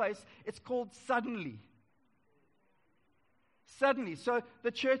over the place. It's called suddenly. Suddenly. So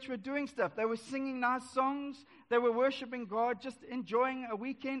the church were doing stuff. They were singing nice songs. They were worshiping God, just enjoying a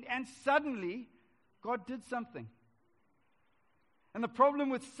weekend. And suddenly, God did something. And the problem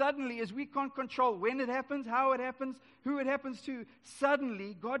with suddenly is we can't control when it happens, how it happens, who it happens to.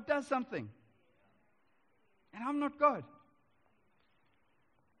 Suddenly, God does something. And I'm not God.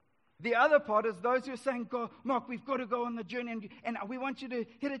 The other part is those who are saying, God, Mark, we've got to go on the journey and we want you to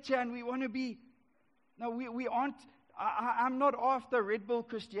hit a chair and we want to be. No, we aren't. I'm not after Red Bull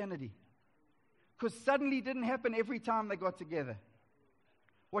Christianity. Because suddenly didn't happen every time they got together.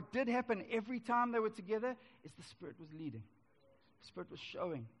 What did happen every time they were together is the Spirit was leading. The Spirit was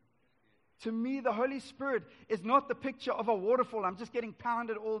showing. To me, the Holy Spirit is not the picture of a waterfall. I'm just getting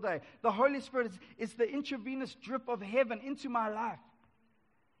pounded all day. The Holy Spirit is the intravenous drip of heaven into my life.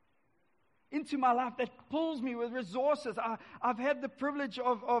 Into my life that pulls me with resources. I've had the privilege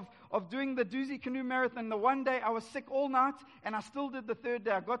of doing the Doozy Canoe Marathon. The one day I was sick all night, and I still did the third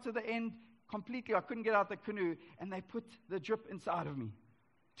day. I got to the end completely. I couldn't get out the canoe, and they put the drip inside of me.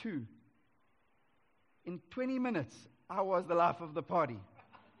 2. In 20 minutes, I was the life of the party.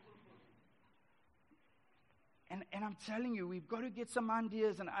 And I'm telling you, we've got to get some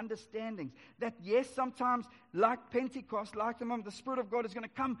ideas and understandings that, yes, sometimes, like Pentecost, like the moment, the Spirit of God is going to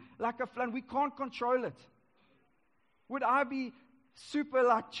come like a flood. We can't control it. Would I be super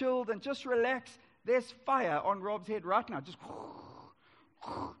like chilled and just relax? There's fire on Rob's head right now. Just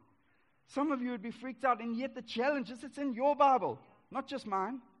some of you would be freaked out, and yet the challenge is it's in your Bible, not just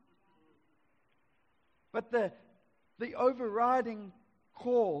mine. But the overriding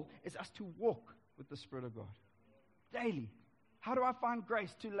call is us to walk with the Spirit of God. Daily. How do I find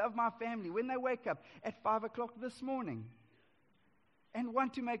grace to love my family when they wake up at 5 o'clock this morning and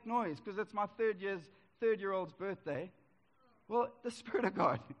want to make noise because it's my third-year-old's birthday? Well, the Spirit of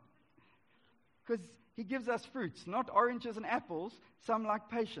God. Because He gives us fruits, not oranges and apples, some like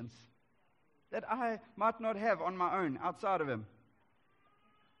patience, that I might not have on my own outside of Him.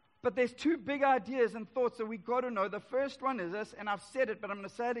 But there's 2 big ideas and thoughts that we've got to know. The first one is this, and I've said it, but I'm going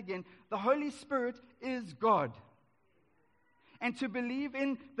to say it again. The Holy Spirit is God. And to believe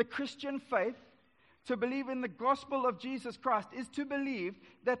in the Christian faith, to believe in the gospel of Jesus Christ, is to believe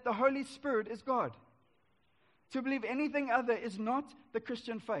that the Holy Spirit is God. To believe anything other is not the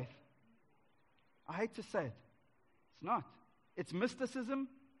Christian faith. I hate to say it. It's not. It's mysticism.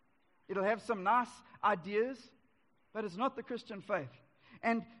 It'll have some nice ideas, but it's not the Christian faith.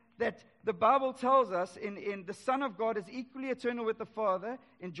 And that the Bible tells us in the Son of God is equally eternal with the Father.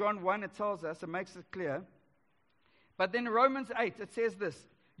 In John 1, it tells us, it makes it clear. But then in Romans 8, it says this,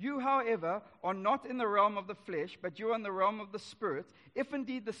 you, however, are not in the realm of the flesh, but you are in the realm of the Spirit, if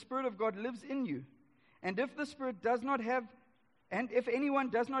indeed the Spirit of God lives in you. And if the Spirit does not have, and if anyone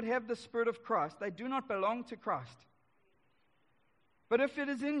does not have the Spirit of Christ, they do not belong to Christ. But if it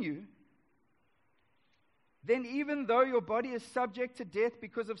is in you, then even though your body is subject to death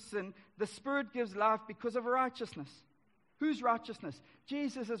because of sin, the Spirit gives life because of righteousness. Whose righteousness?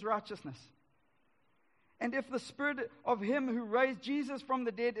 Jesus' righteousness. And if the Spirit of Him who raised Jesus from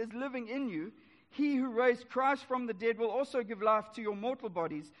the dead is living in you, He who raised Christ from the dead will also give life to your mortal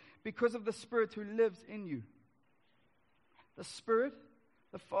bodies because of the Spirit who lives in you. The Spirit,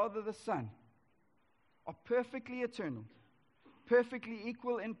 the Father, the Son are perfectly eternal, perfectly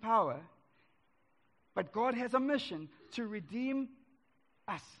equal in power, but God has a mission to redeem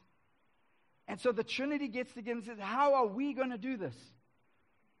us. And so the Trinity gets together and says, how are we going to do this?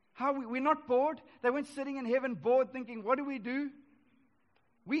 We're not bored. They weren't sitting in heaven bored thinking, what do we do?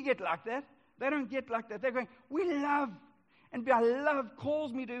 We get like that. They don't get like that. They're going, we love. And our love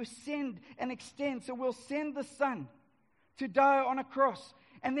calls me to send and extend. So we'll send the Son to die on a cross.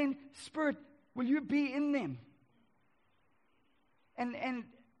 And then, Spirit, will you be in them? And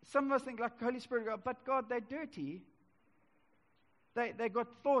some of us think like Holy Spirit, but God, they're dirty. They got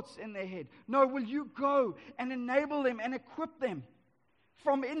thoughts in their head. No, will you go and enable them and equip them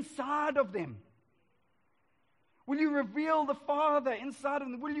from inside of them? Will you reveal the Father inside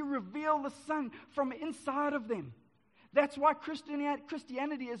of them? Will you reveal the Son from inside of them? That's why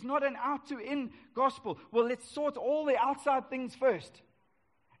Christianity is not an out-to-in gospel. Well, let's sort all the outside things first.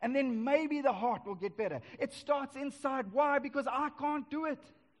 And then maybe the heart will get better. It starts inside. Why? Because I can't do it.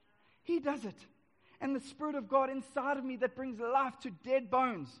 He does it. And the Spirit of God inside of me that brings life to dead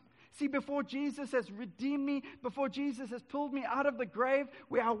bones. See, before Jesus has redeemed me, before Jesus has pulled me out of the grave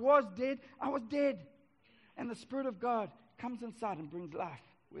where I was dead. And the Spirit of God comes inside and brings life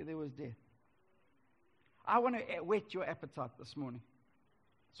where there was death. I want to whet your appetite this morning.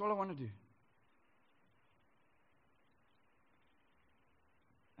 That's all I want to do.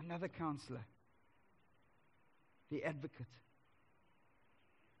 Another counselor. The advocate.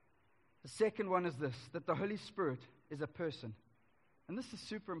 The second one is this, that the Holy Spirit is a person. And this is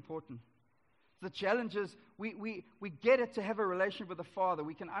super important. The challenge is we get it to have a relationship with the Father.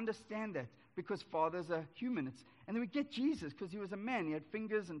 We can understand that because Father's a human. And then we get Jesus because He was a man. He had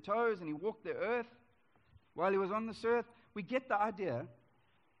fingers and toes and He walked the earth while He was on this earth. We get the idea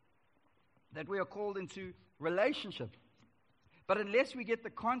that we are called into relationship. But unless we get the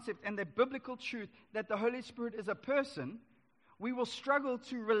concept and the biblical truth that the Holy Spirit is a person, we will struggle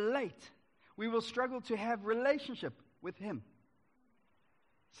to relate. We will struggle to have relationship with Him.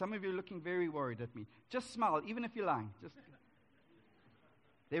 Some of you are looking very worried at me. Just smile, even if you're lying.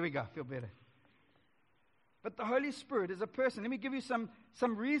 There we go, feel better. But the Holy Spirit is a person. Let me give you some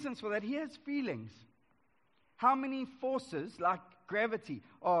reasons for that. He has feelings. How many forces, like gravity,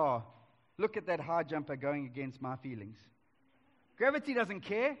 look at that high jumper going against my feelings. Gravity doesn't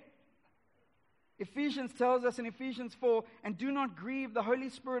care. Ephesians tells us in Ephesians 4, and do not grieve the Holy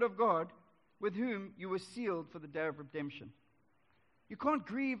Spirit of God, with whom you were sealed for the day of redemption. You can't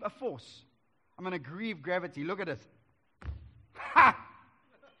grieve a force. I'm going to grieve gravity. Look at it. Ha!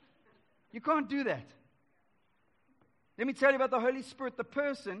 You can't do that. Let me tell you about the Holy Spirit, the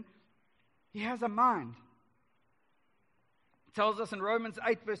person. He has a mind. It tells us in Romans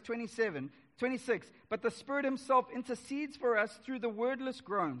 8, verse 26, but the Spirit Himself intercedes for us through the wordless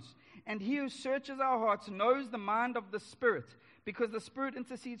groans. And He who searches our hearts knows the mind of the Spirit, because the Spirit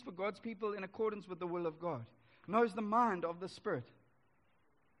intercedes for God's people in accordance with the will of God. Knows the mind of the Spirit.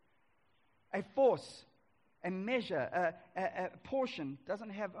 A force, a measure, a portion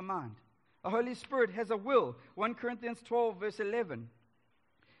doesn't have a mind. The Holy Spirit has a will. 1 Corinthians 12, verse 11.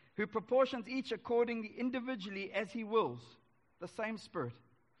 Who proportions each accordingly individually as He wills. The same Spirit.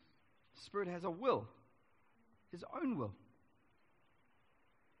 The Spirit has a will. His own will.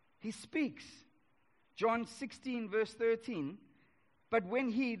 He speaks. John 16, verse 13. But when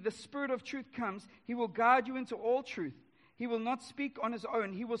He, the Spirit of truth, comes, He will guide you into all truth. He will not speak on His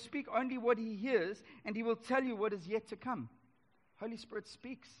own. He will speak only what He hears, and He will tell you what is yet to come. Holy Spirit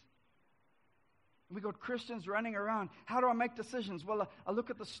speaks. We got Christians running around. How do I make decisions? Well, I look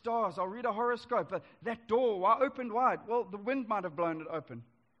at the stars. I'll read a horoscope. That door, why opened wide? Well, the wind might have blown it open.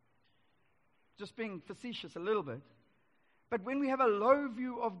 Just being facetious a little bit. But when we have a low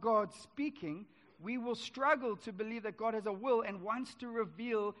view of God speaking, we will struggle to believe that God has a will and wants to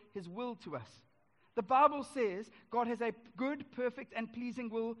reveal His will to us. The Bible says God has a good, perfect, and pleasing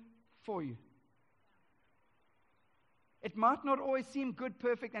will for you. It might not always seem good,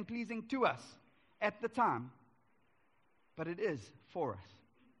 perfect, and pleasing to us at the time, but it is for us.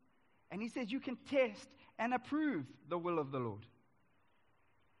 And He says you can test and approve the will of the Lord.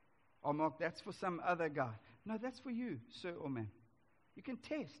 Oh, Mark, that's for some other guy. No, that's for you, sir or ma'am. You can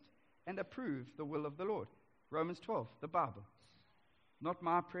test and approve the will of the Lord. Romans 12, the Bible. Not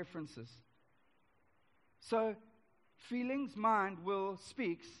my preferences. So, feelings, mind, will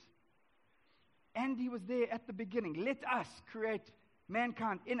speaks. And He was there at the beginning. Let us create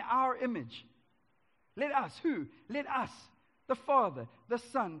mankind in our image. Let us, who? Let us, the Father, the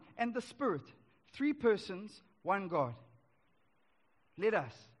Son, and the Spirit. 3 persons, 1 God. Let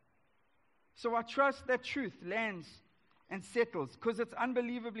us. So I trust that truth lands and settles because it's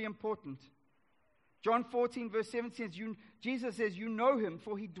unbelievably important. John 14 verse 7 says, Jesus says, you know Him,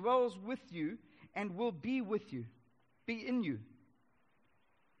 for He dwells with you and will be with you, be in you.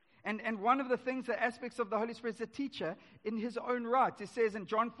 And one of the things, the aspects of the Holy Spirit is a teacher in His own right. It says in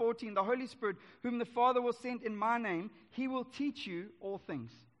John 14, the Holy Spirit, whom the Father will send in my name, He will teach you all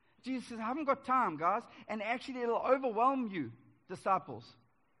things. Jesus says, I haven't got time, guys. And actually it'll overwhelm you, disciples,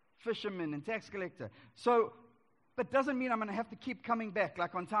 fishermen, and tax collector. So, but doesn't mean I'm going to have to keep coming back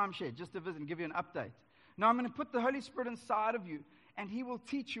like on timeshare just to visit and give you an update. No, I'm going to put the Holy Spirit inside of you and He will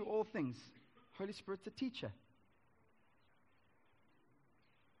teach you all things. Holy Spirit's a teacher.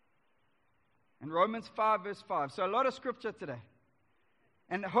 And Romans 5 verse 5. So a lot of scripture today.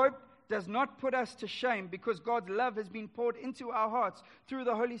 And hope does not put us to shame because God's love has been poured into our hearts through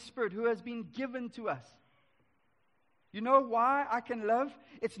the Holy Spirit who has been given to us. You know why I can love?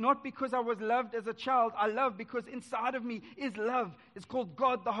 It's not because I was loved as a child. I love because inside of me is love. It's called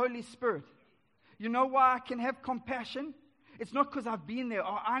God, the Holy Spirit. You know why I can have compassion? It's not because I've been there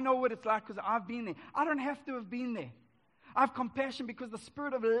or I know what it's like because I've been there. I don't have to have been there. I have compassion because the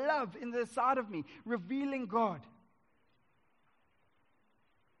spirit of love in the side of me, revealing God.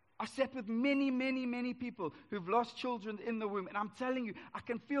 I sat with many, many, many people who've lost children in the womb. And I'm telling you, I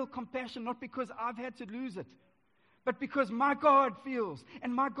can feel compassion not because I've had to lose it, but because my God feels,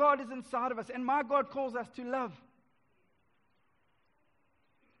 and my God is inside of us, and my God calls us to love.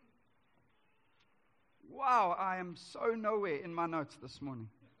 Wow, I am so nowhere in my notes this morning.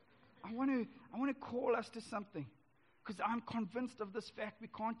 I want to call us to something, because I'm convinced of this fact. We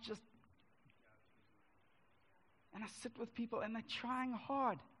can't just... And I sit with people, and they're trying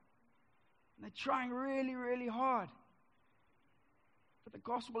hard. And they're trying really, really hard. But the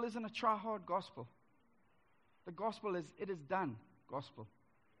gospel isn't a try-hard gospel. The gospel is, it is done gospel.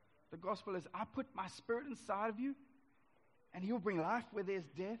 The gospel is, I put my spirit inside of you, and He'll bring life where there's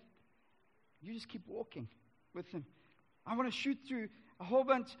death. You just keep walking with Him. I want to shoot through a whole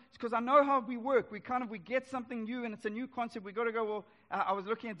bunch, because I know how we work. We get something new, and it's a new concept. We got to go, well, I was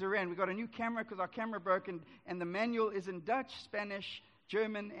looking at Duran. We got a new camera because our camera broke, and the manual is in Dutch, Spanish,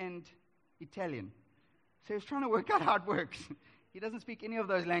 German, and Italian. So he's trying to work out how it works. He doesn't speak any of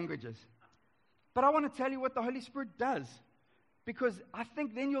those languages. But I want to tell you what the Holy Spirit does. Because I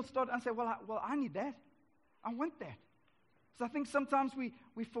think then you'll start and say, well, I need that. I want that. So I think sometimes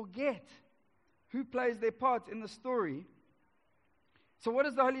we forget who plays their part in the story. So what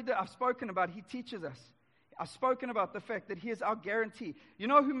does the Holy Spirit? I've spoken about, He teaches us. I've spoken about the fact that He is our guarantee. You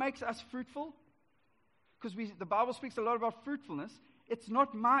know who makes us fruitful? Because the Bible speaks a lot about fruitfulness. It's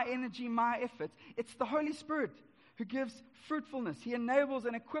not my energy, my effort. It's the Holy Spirit who gives fruitfulness. He enables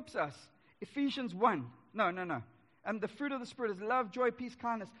and equips us. Ephesians 1. No. And the fruit of the Spirit is love, joy, peace,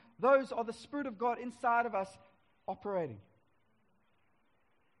 kindness. Those are the Spirit of God inside of us operating.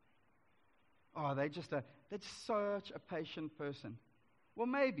 Oh, they're just such a patient person. Well,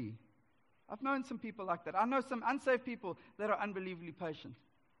 maybe. I've known some people like that. I know some unsaved people that are unbelievably patient.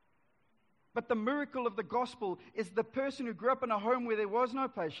 But the miracle of the gospel is the person who grew up in a home where there was no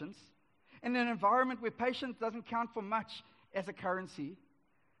patience, in an environment where patience doesn't count for much as a currency,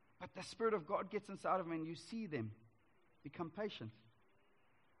 but the Spirit of God gets inside of them and you see them become patient.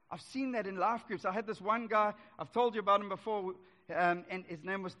 I've seen that in life groups. I had this one guy, I've told you about him before, and his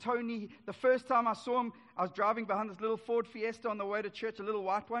name was Tony. The first time I saw him, I was driving behind this little Ford Fiesta on the way to church, a little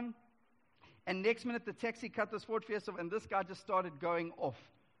white one. And next minute the taxi cut this Ford Fiesta off, and this guy just started going off.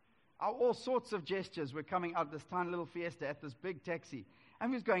 All sorts of gestures were coming out of this tiny little Fiesta at this big taxi.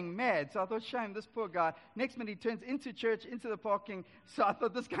 And he was going mad. So I thought, shame, this poor guy. Next minute he turns into church, into the parking. So I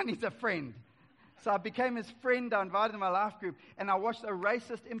thought, this guy needs a friend. So I became his friend. I invited him to my life group, and I watched a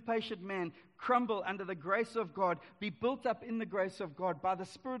racist, impatient man crumble under the grace of God, be built up in the grace of God by the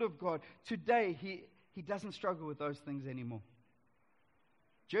Spirit of God. Today, he doesn't struggle with those things anymore.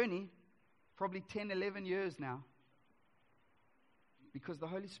 Journey, probably 10, 11 years now, because the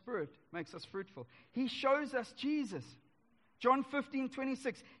Holy Spirit makes us fruitful. He shows us Jesus. John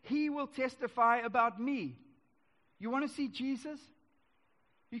 15:26, he will testify about me. You want to see Jesus?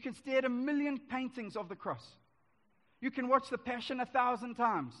 You can stare at 1 million paintings of the cross. You can watch the Passion 1,000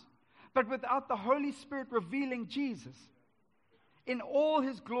 times. But without the Holy Spirit revealing Jesus in all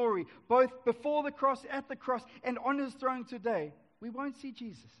his glory, both before the cross, at the cross, and on his throne today, we won't see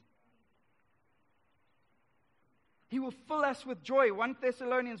Jesus. He will fill us with joy. 1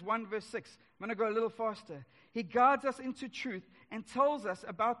 Thessalonians 1 verse 6. I'm going to go a little faster. He guides us into truth and tells us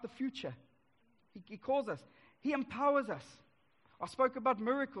about the future. He calls us. He empowers us. I spoke about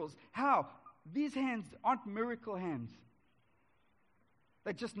miracles. How? These hands aren't miracle hands.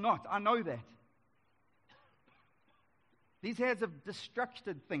 They're just not. I know that. These hands have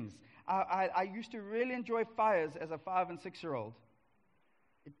destructed things. I used to really enjoy fires as a 5 and 6-year-old.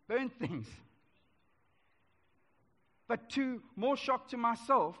 It burned things. But to more shock to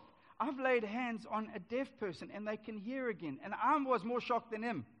myself, I've laid hands on a deaf person and they can hear again. And I was more shocked than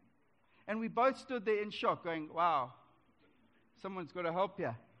him. And we both stood there in shock going, wow, someone's got to help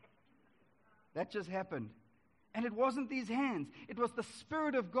here. That just happened. And it wasn't these hands. It was the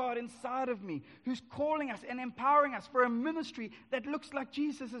Spirit of God inside of me who's calling us and empowering us for a ministry that looks like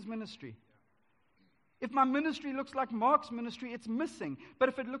Jesus' ministry. If my ministry looks like Mark's ministry, it's missing. But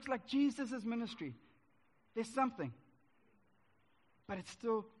if it looks like Jesus' ministry, there's something. But it's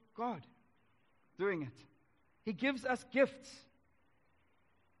still God doing it. He gives us gifts.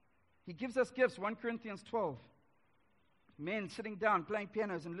 He gives us gifts. 1 Corinthians 12. Men sitting down, playing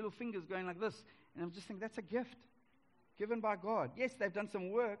pianos, and little fingers going like this. And I'm just thinking, that's a gift given by God. Yes, they've done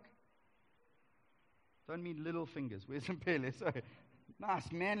some work. Don't mean little fingers. Where's some Pele? Sorry.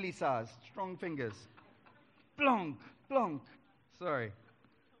 Nice, manly size, strong fingers. Blonk, blonk. Sorry.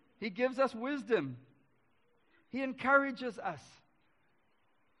 He gives us wisdom. He encourages us.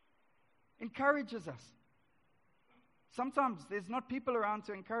 Encourages us. Sometimes there's not people around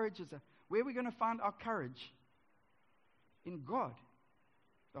to encourage us. Where are we going to find our courage? In God,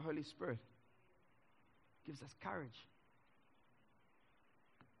 the Holy Spirit gives us courage.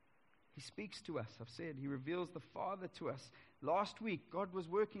 He speaks to us. I've said he reveals the Father to us. Last week, God was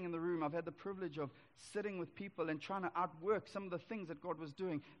working in the room. I've had the privilege of sitting with people and trying to outwork some of the things that God was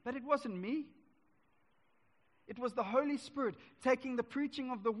doing. But it wasn't me. It was the Holy Spirit taking the preaching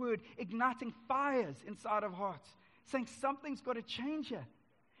of the word, igniting fires inside of hearts, saying something's got to change here.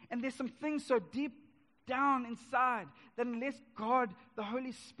 And there's some things so deep down inside that unless God, the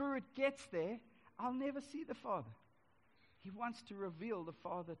Holy Spirit, gets there, I'll never see the Father. He wants to reveal the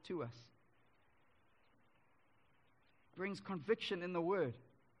Father to us. Brings conviction in the Word.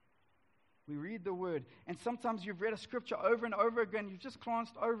 We read the Word, and sometimes you've read a scripture over and over again, you've just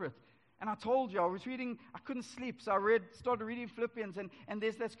glanced over it. And I told you, I couldn't sleep, so I started reading Philippians, and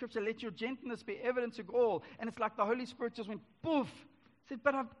there's that scripture, let your gentleness be evident to all. And it's like the Holy Spirit just went, poof. I said,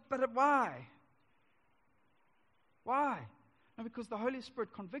 but why? Why? No, because the Holy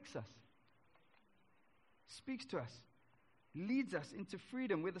Spirit convicts us, speaks to us, leads us into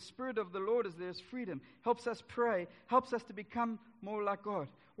freedom. Where the Spirit of the Lord is, there is freedom. Helps us pray, helps us to become more like God.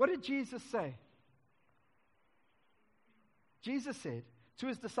 What did Jesus say? Jesus said to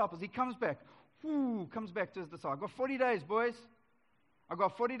his disciples, he comes back to his disciples. I've got 40 days, boys. I've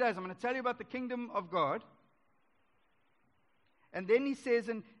got 40 days. I'm going to tell you about the kingdom of God. And then he says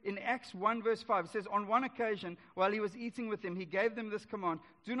in Acts 1 verse 5, it says, on one occasion, while he was eating with them, he gave them this command,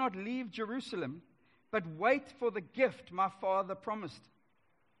 do not leave Jerusalem, but wait for the gift my Father promised,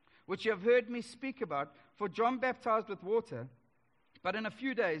 which you have heard me speak about. For John baptized with water, but in a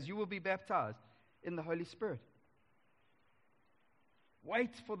few days you will be baptized in the Holy Spirit.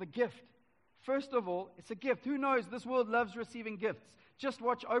 Wait for the gift. First of all, it's a gift. Who knows? This world loves receiving gifts. Just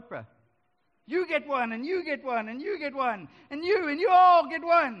watch Oprah. You get one, and you get one, and you get one, and you all get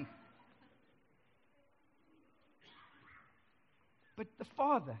one. But the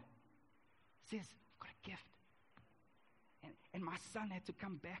Father says, I've got a gift. And my son had to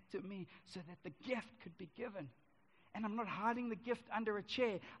come back to me so that the gift could be given. And I'm not hiding the gift under a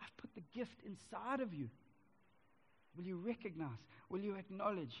chair. I've put the gift inside of you. Will you recognize? Will you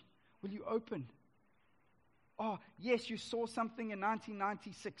acknowledge? Will you open? Oh, yes, you saw something in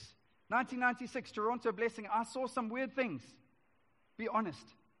 1996. 1996, Toronto Blessing. I saw some weird things. Be honest.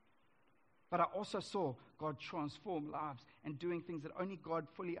 But I also saw God transform lives and doing things that only God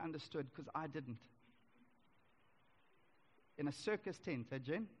fully understood because I didn't. In a circus tent, hey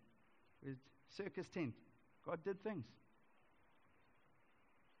Jen? Circus tent. God did things.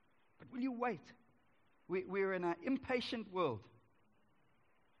 But will you wait? We're in an impatient world.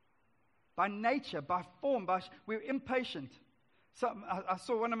 By nature, by form, we're impatient. So I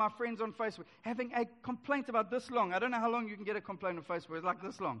saw one of my friends on Facebook having a complaint about this long. I don't know how long you can get a complaint on Facebook. It's like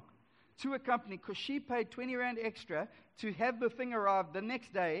this long. To a company because she paid 20 rand extra to have the thing arrive the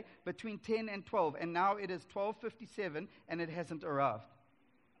next day between 10 and 12. And now it is 12:57 and it hasn't arrived.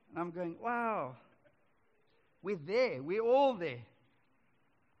 And I'm going, wow. We're there. We're all there.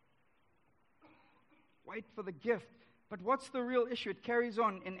 Wait for the gift. But what's the real issue? It carries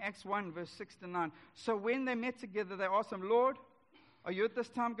on in Acts 1, verse 6 to 9. So when they met together, they asked him, Lord, are you at this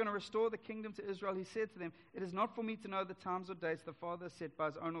time going to restore the kingdom to Israel? He said to them, it is not for me to know the times or dates the Father has set by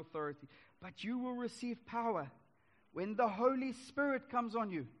his own authority, but you will receive power when the Holy Spirit comes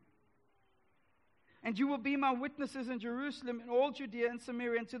on you. And you will be my witnesses in Jerusalem, in all Judea and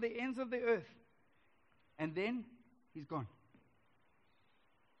Samaria, and to the ends of the earth. And then he's gone.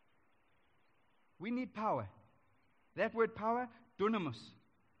 We need power. That word power, dunamis,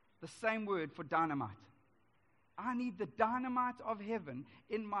 the same word for dynamite. I need the dynamite of heaven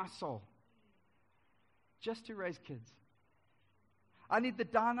in my soul just to raise kids. I need the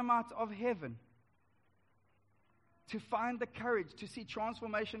dynamite of heaven to find the courage to see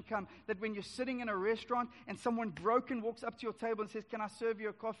transformation come. That when you're sitting in a restaurant and someone broken walks up to your table and says, can I serve you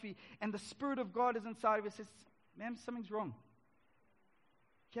a coffee? And the Spirit of God is inside of you and says, ma'am, something's wrong.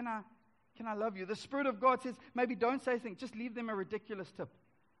 Can I love you? The Spirit of God says, maybe don't say anything, just leave them a ridiculous tip.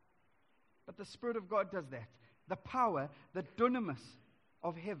 But the Spirit of God does that. The power, the dunamis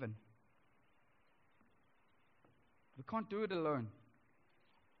of heaven. We can't do it alone.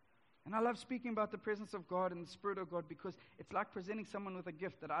 And I love speaking about the presence of God and the Spirit of God because it's like presenting someone with a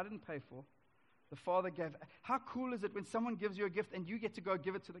gift that I didn't pay for. The Father gave. How cool is it when someone gives you a gift and you get to go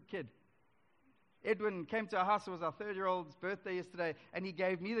give it to the kid? Edwin came to our house. It was our 3-year-old's birthday yesterday, and he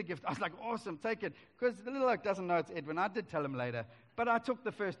gave me the gift. I was like, awesome, take it. Because the little oak doesn't know it's Edwin. I did tell him later. But I took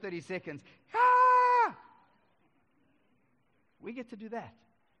the first 30 seconds. Ah! We get to do that.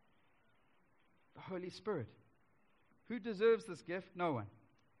 The Holy Spirit. Who deserves this gift? No one.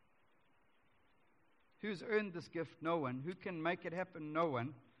 Who's earned this gift? No one. Who can make it happen? No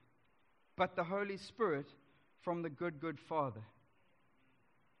one. But the Holy Spirit from the good Father.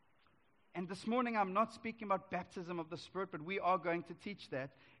 And this morning I'm not speaking about baptism of the Spirit, but we are going to teach that.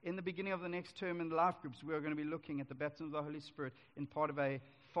 In the beginning of the next term in the life groups, we are going to be looking at the baptism of the Holy Spirit in part of a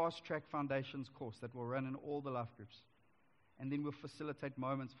fast-track foundations course that will run in all the life groups. And then we'll facilitate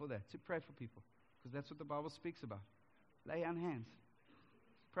moments for that, to pray for people, because that's what the Bible speaks about. Lay on hands.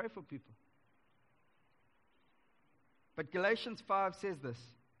 Pray for people. But Galatians 5 says this,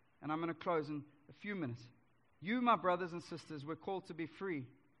 and I'm going to close in a few minutes. You, my brothers and sisters, were called to be free.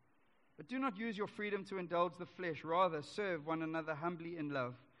 But do not use your freedom to indulge the flesh. Rather, serve one another humbly in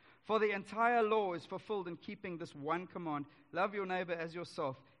love. For the entire law is fulfilled in keeping this one command. Love your neighbor as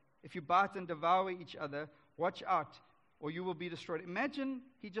yourself. If you bite and devour each other, watch out, or you will be destroyed. Imagine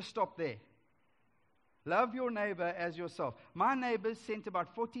he just stopped there. Love your neighbor as yourself. My neighbors sent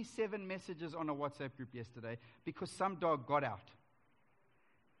about 47 messages on a WhatsApp group yesterday because some dog got out.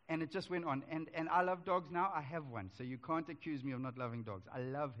 And it just went on. And I love dogs now. I have one. So you can't accuse me of not loving dogs. I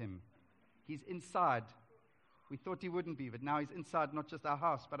love him. He's inside. We thought he wouldn't be, but now he's inside not just our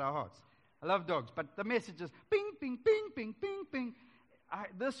house, but our hearts. I love dogs, but the messages, ping, ping, ping, ping, ping, ping.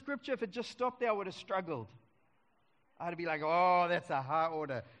 This scripture, if it just stopped there, I would have struggled. I'd be like, oh, that's a high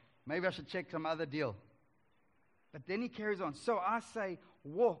order. Maybe I should check some other deal. But then he carries on. So I say,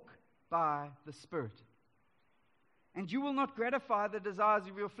 walk by the Spirit. And you will not gratify the desires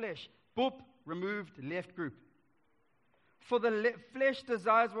of your flesh. Boop, removed, left group. For the flesh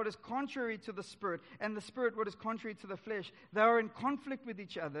desires what is contrary to the Spirit, and the Spirit what is contrary to the flesh. They are in conflict with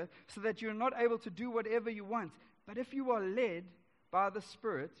each other, so that you are not able to do whatever you want. But if you are led by the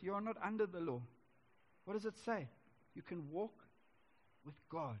Spirit, you are not under the law. What does it say? You can walk with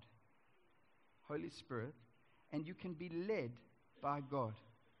God, Holy Spirit, and you can be led by God.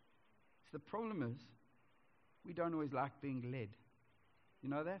 So the problem is, we don't always like being led. You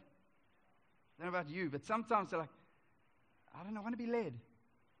know that? I don't know about you, but sometimes they're like, I don't know, I want to be led.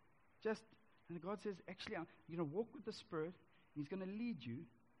 And God says, actually, you're going to walk with the Spirit, and He's going to lead you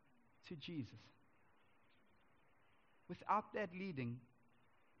to Jesus. Without that leading,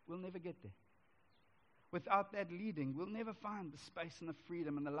 we'll never get there. Without that leading, we'll never find the space and the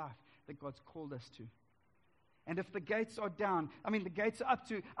freedom and the life that God's called us to. And if the gates are down, the gates are up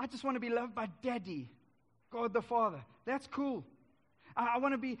to, I just want to be loved by Daddy, God the Father. That's cool. I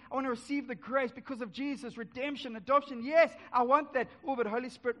want to receive the grace because of Jesus, redemption, adoption. Yes, I want that. Oh, but Holy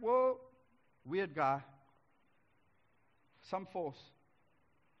Spirit, whoa, weird guy. Some force.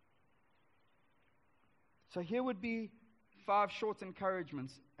 So here would be 5 short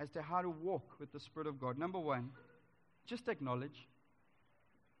encouragements as to how to walk with the Spirit of God. Number 1, just acknowledge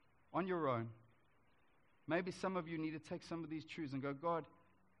on your own. Maybe some of you need to take some of these truths and go, God,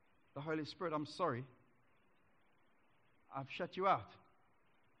 the Holy Spirit, I'm sorry. I've shut you out.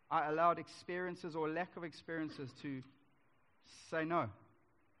 I allowed experiences or lack of experiences to say no.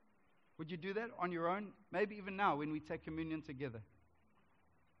 Would you do that on your own? Maybe even now when we take communion together.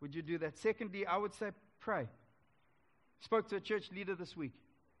 Would you do that? Secondly, I would say pray. Spoke to a church leader this week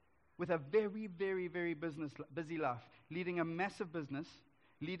with a very, very, very busy life, leading a massive business,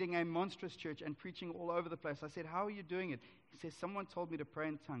 leading a monstrous church and preaching all over the place. I said, how are you doing it? He says, someone told me to pray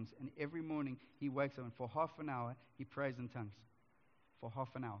in tongues. And every morning he wakes up and for half an hour he prays in tongues. For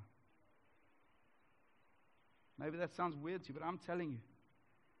half an hour. Maybe that sounds weird to you, but I'm telling you.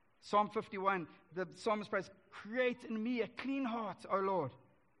 Psalm 51, the psalmist prays, create in me a clean heart, O Lord,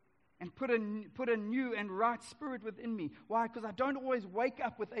 and put a new and right spirit within me. Why? Because I don't always wake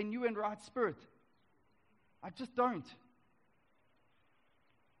up with a new and right spirit. I just don't.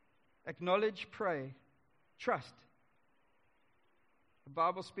 Acknowledge, pray, trust. The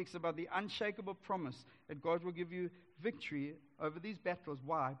Bible speaks about the unshakable promise that God will give you victory over these battles.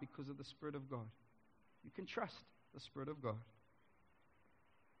 Why? Because of the Spirit of God. You can trust the Spirit of God.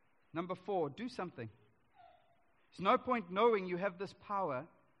 Number 4, do something. There's no point knowing you have this power,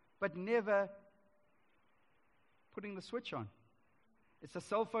 but never putting the switch on. It's a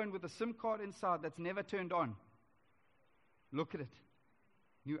cell phone with a SIM card inside that's never turned on. Look at it.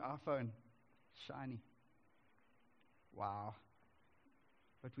 New iPhone. Shiny. Wow.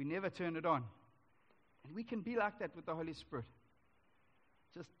 But we never turn it on. And we can be like that with the Holy Spirit.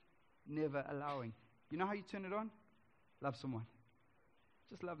 Just never allowing. You know how you turn it on? Love someone.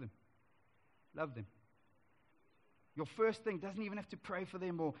 Just love them. Love them. Your first thing doesn't even have to pray for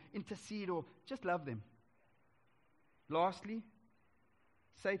them or intercede or just love them. Lastly,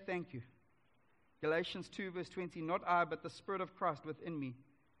 say thank you. Galatians 2 verse 20, not I, but the Spirit of Christ within me.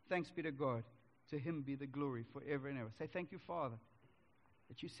 Thanks be to God. To Him be the glory forever and ever. Say thank you, Father,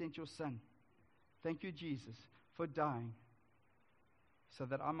 that you sent your Son. Thank you, Jesus, for dying so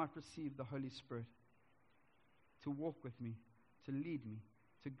that I might receive the Holy Spirit to walk with me, to lead me,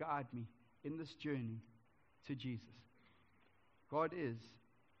 to guide me in this journey to Jesus. God is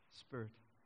Spirit.